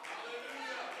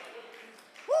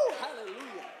 Woo, hallelujah.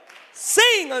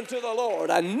 Sing unto the Lord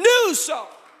a new song.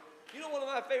 You know, one of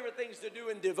my favorite things to do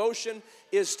in devotion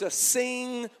is to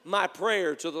sing my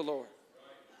prayer to the Lord.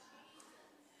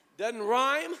 Doesn't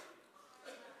rhyme.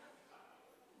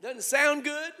 Doesn't sound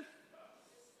good.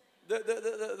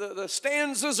 The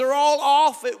stanzas are all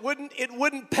off. It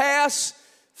wouldn't pass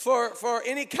for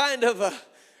any kind of a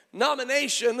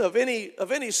nomination of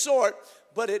any sort.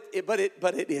 But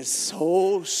it is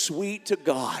so sweet to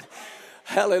God.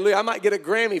 Hallelujah. I might get a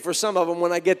Grammy for some of them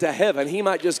when I get to heaven. He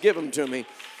might just give them to me.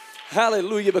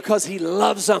 Hallelujah, because he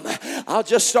loves them. I'll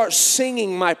just start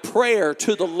singing my prayer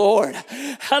to the Lord.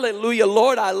 Hallelujah.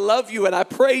 Lord, I love you and I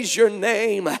praise your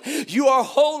name. You are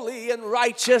holy and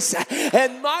righteous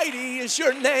and mighty is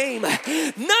your name.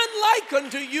 None like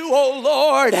unto you, O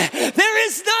Lord. There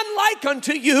is none like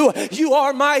unto you. You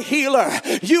are my healer.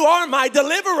 You are my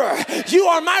deliverer. You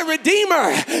are my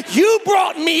redeemer. You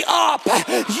brought me up.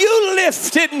 You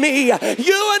lifted me.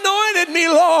 You anointed me,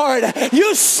 Lord.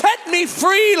 You set me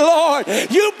free, Lord.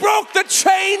 You broke the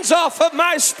chains off of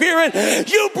my spirit.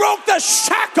 You broke the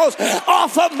shackles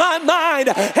off of my mind.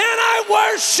 And I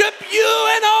worship you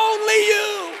and only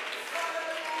you.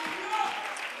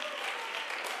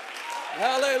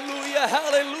 Hallelujah,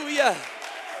 hallelujah.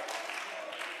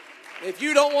 If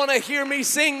you don't want to hear me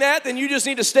sing that, then you just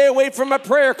need to stay away from my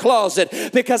prayer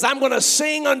closet, because I'm going to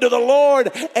sing unto the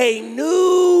Lord a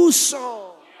new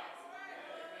song.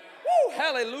 Woo,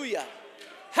 hallelujah.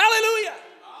 Hallelujah.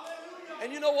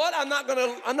 And you know what? I'm not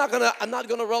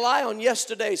gonna rely on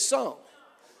yesterday's song,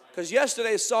 because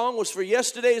yesterday's song was for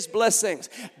yesterday's blessings.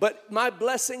 But my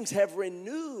blessings have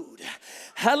renewed.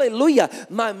 Hallelujah.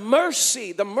 My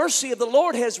mercy, the mercy of the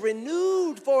Lord has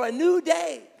renewed for a new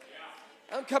day.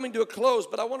 I'm coming to a close,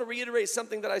 but I want to reiterate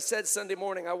something that I said Sunday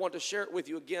morning. I want to share it with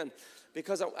you again,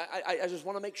 because I just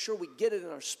want to make sure we get it in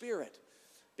our spirit.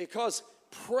 Because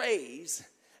praise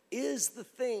is the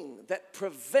thing that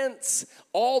prevents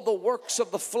all the works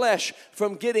of the flesh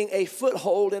from getting a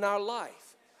foothold in our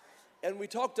life. And we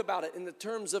talked about it in the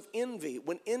terms of envy.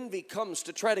 When envy comes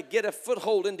to try to get a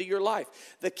foothold into your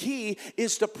life, the key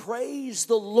is to praise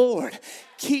the Lord.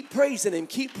 Keep praising him,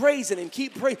 keep praising him,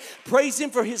 praise him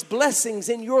for his blessings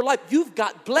in your life. You've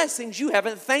got blessings you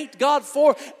haven't thanked God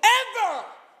for ever.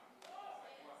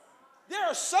 There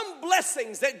are some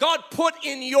blessings that God put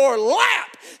in your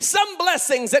lap, some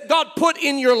blessings that God put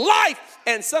in your life,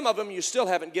 and some of them you still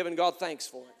haven't given God thanks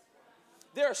for it.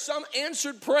 There are some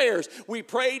answered prayers. We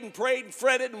prayed and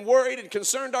fretted and worried and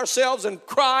concerned ourselves and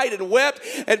cried and wept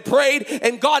and prayed,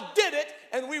 and God did it,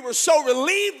 and we were so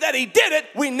relieved that he did it,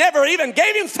 we never even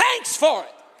gave him thanks for it.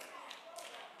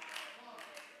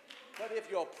 But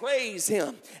if you'll praise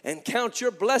him and count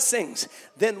your blessings,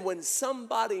 then when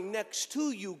somebody next to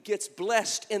you gets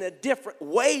blessed in a different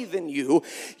way than you,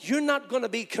 you're not going to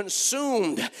be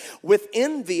consumed with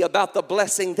envy about the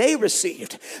blessing they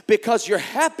received, because you're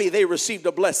happy they received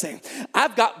a blessing.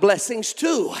 I've got blessings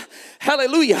too.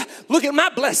 Hallelujah. Look at my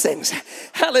blessings.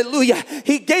 Hallelujah.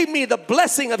 He gave me the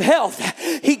blessing of health.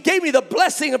 He gave me the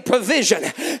blessing of provision.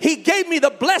 He gave me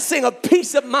the blessing of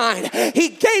peace of mind. He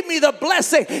gave me the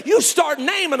blessing. You start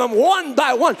naming them one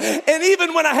by one. And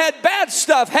even when I had bad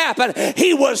stuff happen,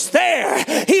 he was there.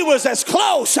 He was as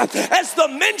close as the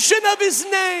mention of his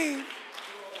name.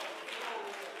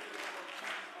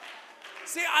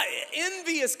 See,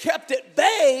 envy is kept at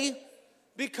bay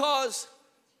because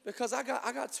I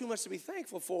got too much to be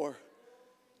thankful for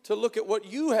to look at what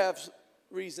you have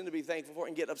reason to be thankful for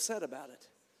and get upset about it.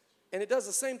 And it does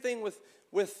the same thing with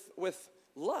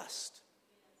lust.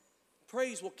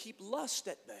 Praise will keep lust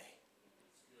at bay.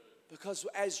 Because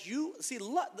as you see,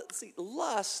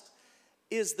 lust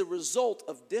is the result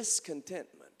of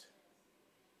discontentment.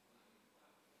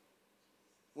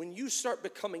 when you start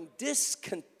becoming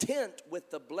discontent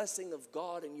with the blessing of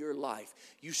God in your life,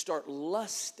 you start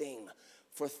lusting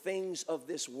for things of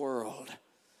this world.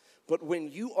 But when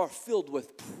you are filled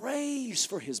with praise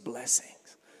for his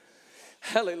blessings,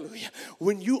 hallelujah,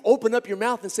 when you open up your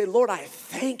mouth and say, Lord, I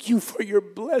thank you for your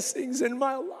blessings in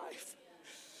my life.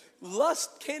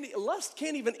 Lust can't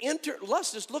even enter.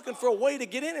 Lust is looking for a way to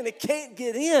get in, and it can't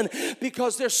get in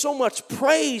because there's so much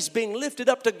praise being lifted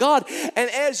up to God. And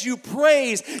as you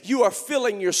praise, you are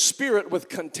filling your spirit with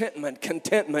contentment. And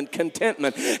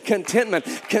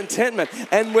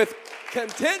with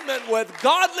contentment with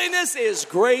godliness is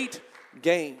great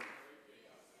gain.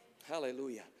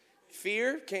 Hallelujah.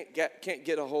 Fear can't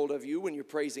get a hold of you when you're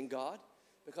praising God.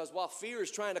 Because while fear is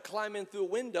trying to climb in through a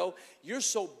window, you're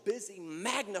so busy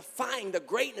magnifying the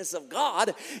greatness of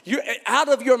God. Out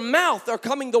of your mouth are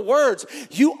coming the words,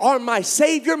 you are my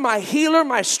Savior, my healer,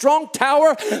 my strong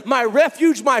tower, my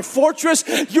refuge, my fortress.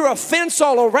 You're a fence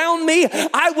all around me.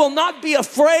 I will not be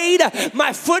afraid.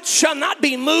 My foot shall not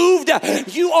be moved.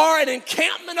 You are an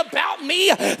encampment about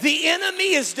me. The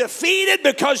enemy is defeated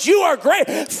because you are great.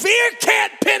 Fear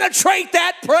can't penetrate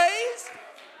that praise.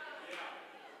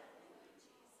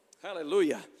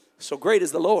 Hallelujah. So great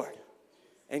is the Lord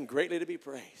and greatly to be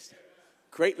praised.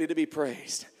 Greatly to be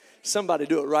praised. Somebody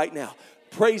do it right now.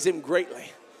 Praise him greatly.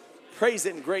 Praise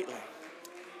him greatly.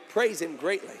 Praise him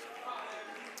greatly.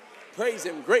 Praise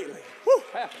him greatly. Woo.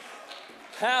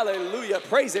 Hallelujah.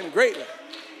 Praise him greatly.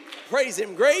 Praise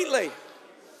him greatly.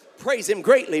 Praise him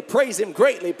greatly. Praise him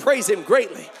greatly. Praise him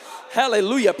greatly.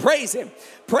 Hallelujah. Praise him.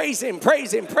 Praise him.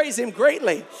 Praise him. Praise him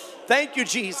greatly. Thank you,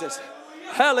 Jesus.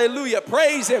 Hallelujah.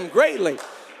 Praise him greatly.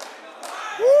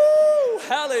 Woo.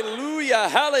 Hallelujah.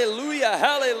 Hallelujah.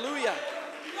 Hallelujah.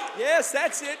 Yes,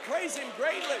 that's it. Praise him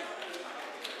greatly.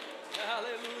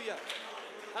 Hallelujah.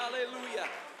 Hallelujah.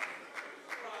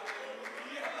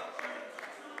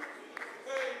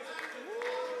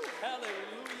 Woo.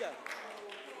 Hallelujah.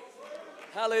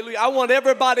 Hallelujah. I want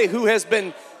everybody who has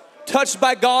been touched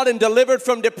by God and delivered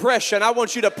from depression, I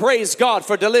want you to praise God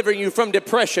for delivering you from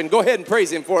depression. Go ahead and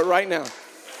praise him for it right now.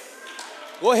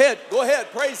 Go ahead,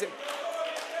 praise him.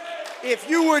 If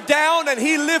you were down and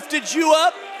he lifted you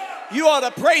up, you ought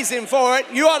to praise him for it.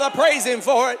 You ought to praise him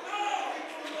for it.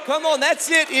 Come on, that's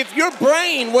it. If your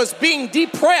brain was being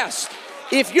depressed,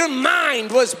 if your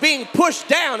mind was being pushed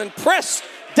down and pressed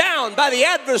down by the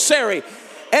adversary,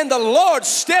 and the Lord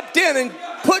stepped in and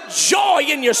put joy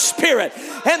in your spirit,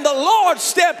 and the Lord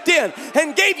stepped in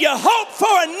and gave you hope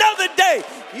for another day,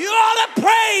 you ought to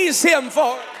praise him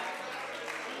for it.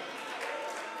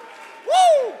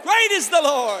 Woo! Great is the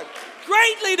Lord,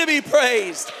 greatly to be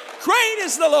praised. Great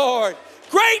is the Lord,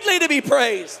 greatly to be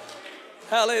praised.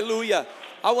 Hallelujah.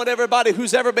 I want everybody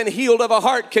who's ever been healed of a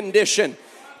heart condition,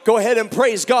 go ahead and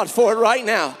praise God for it right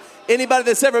now. Anybody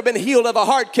that's ever been healed of a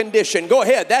heart condition, go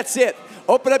ahead, that's it.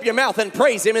 Open up your mouth and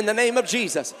praise him in the name of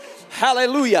Jesus.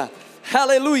 Hallelujah.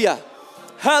 Hallelujah.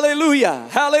 Hallelujah.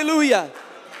 Hallelujah.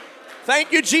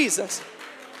 Thank you, Jesus.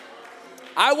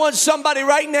 I want somebody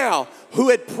right now who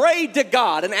had prayed to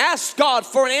God and asked God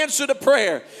for an answer to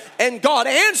prayer, and God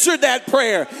answered that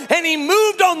prayer and he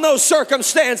moved on those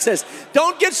circumstances.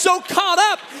 Don't get so caught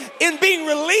up in being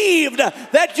relieved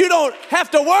that you don't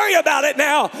have to worry about it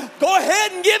now. Go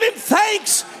ahead and give him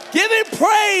thanks. Give him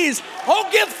praise. Oh,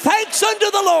 give thanks unto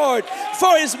the Lord,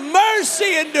 for his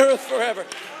mercy endureth forever.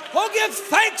 Oh, give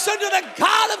thanks unto the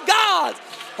God of gods.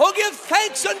 Oh, give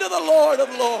thanks unto the Lord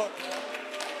of lords.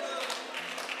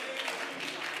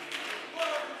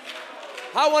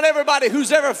 I want everybody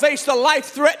who's ever faced a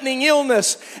life-threatening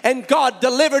illness and God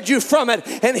delivered you from it,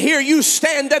 and here you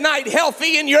stand tonight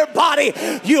healthy in your body,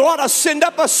 you ought to send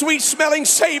up a sweet-smelling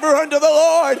savor unto the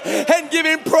Lord and give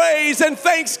him praise and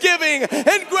thanksgiving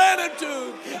and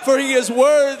gratitude, for he is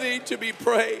worthy to be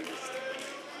praised.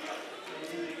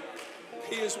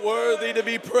 He is worthy to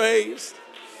be praised.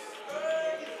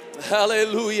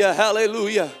 Hallelujah,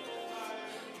 hallelujah.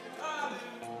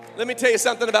 Let me tell you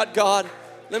something about God.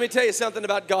 Let me tell you something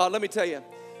about God. Let me tell you.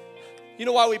 You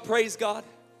know why we praise God?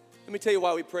 Let me tell you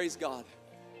why we praise God.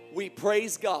 We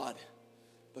praise God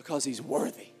because he's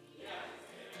worthy.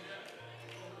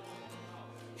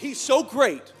 He's so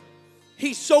great.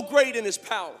 He's so great in his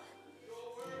power.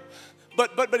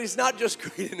 But he's not just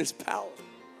great in his power.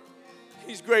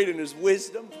 He's great in his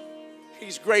wisdom.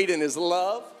 He's great in his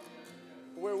love,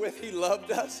 wherewith he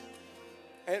loved us.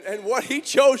 And what he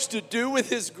chose to do with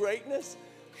his greatness,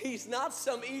 He's not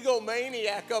some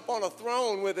egomaniac up on a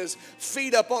throne with his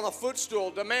feet up on a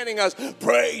footstool demanding us,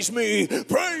 praise me,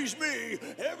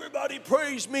 everybody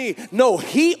praise me. No,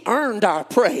 he earned our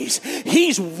praise.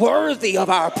 He's worthy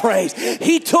of our praise.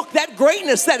 He took that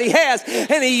greatness that he has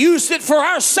and he used it for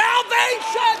our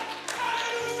salvation.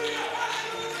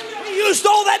 He used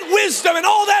all that wisdom and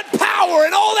all that power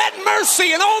and all that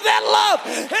mercy and all that love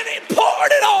and he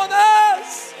poured it on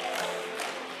us.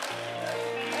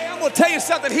 I will tell you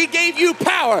something. He gave you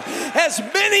power. As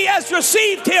many as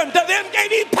received him, to them gave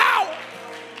he power.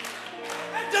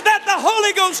 After that, the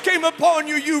Holy Ghost came upon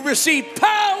you. You received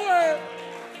power.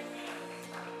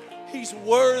 He's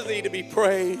worthy to be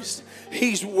praised.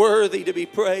 He's worthy to be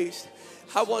praised.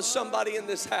 I want somebody in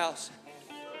this house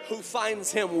who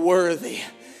finds him worthy.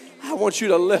 I want you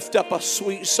to lift up a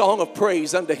sweet song of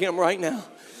praise unto him right now.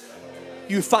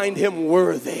 You find him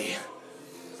worthy.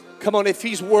 Come on, if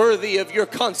he's worthy of your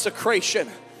consecration,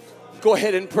 go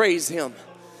ahead and praise him.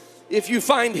 If you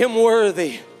find him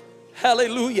worthy,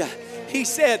 hallelujah. He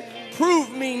said,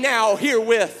 prove me now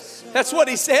herewith. That's what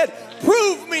he said.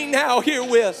 Prove me now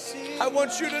herewith. I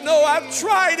want you to know I've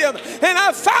tried him and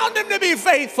I've found him to be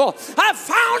faithful. I've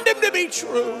found him to be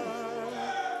true.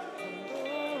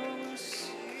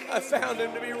 I found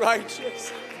him to be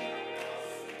righteous.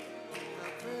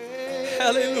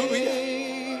 Hallelujah.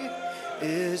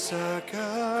 Is our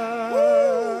God.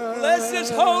 Woo, bless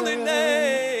his holy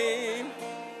name.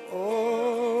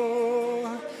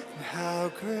 Oh, how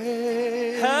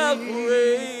great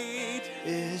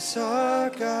is our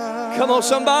God. Come on,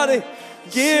 somebody.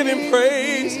 Give him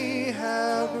praise.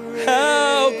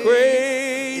 How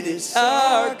great is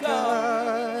our God.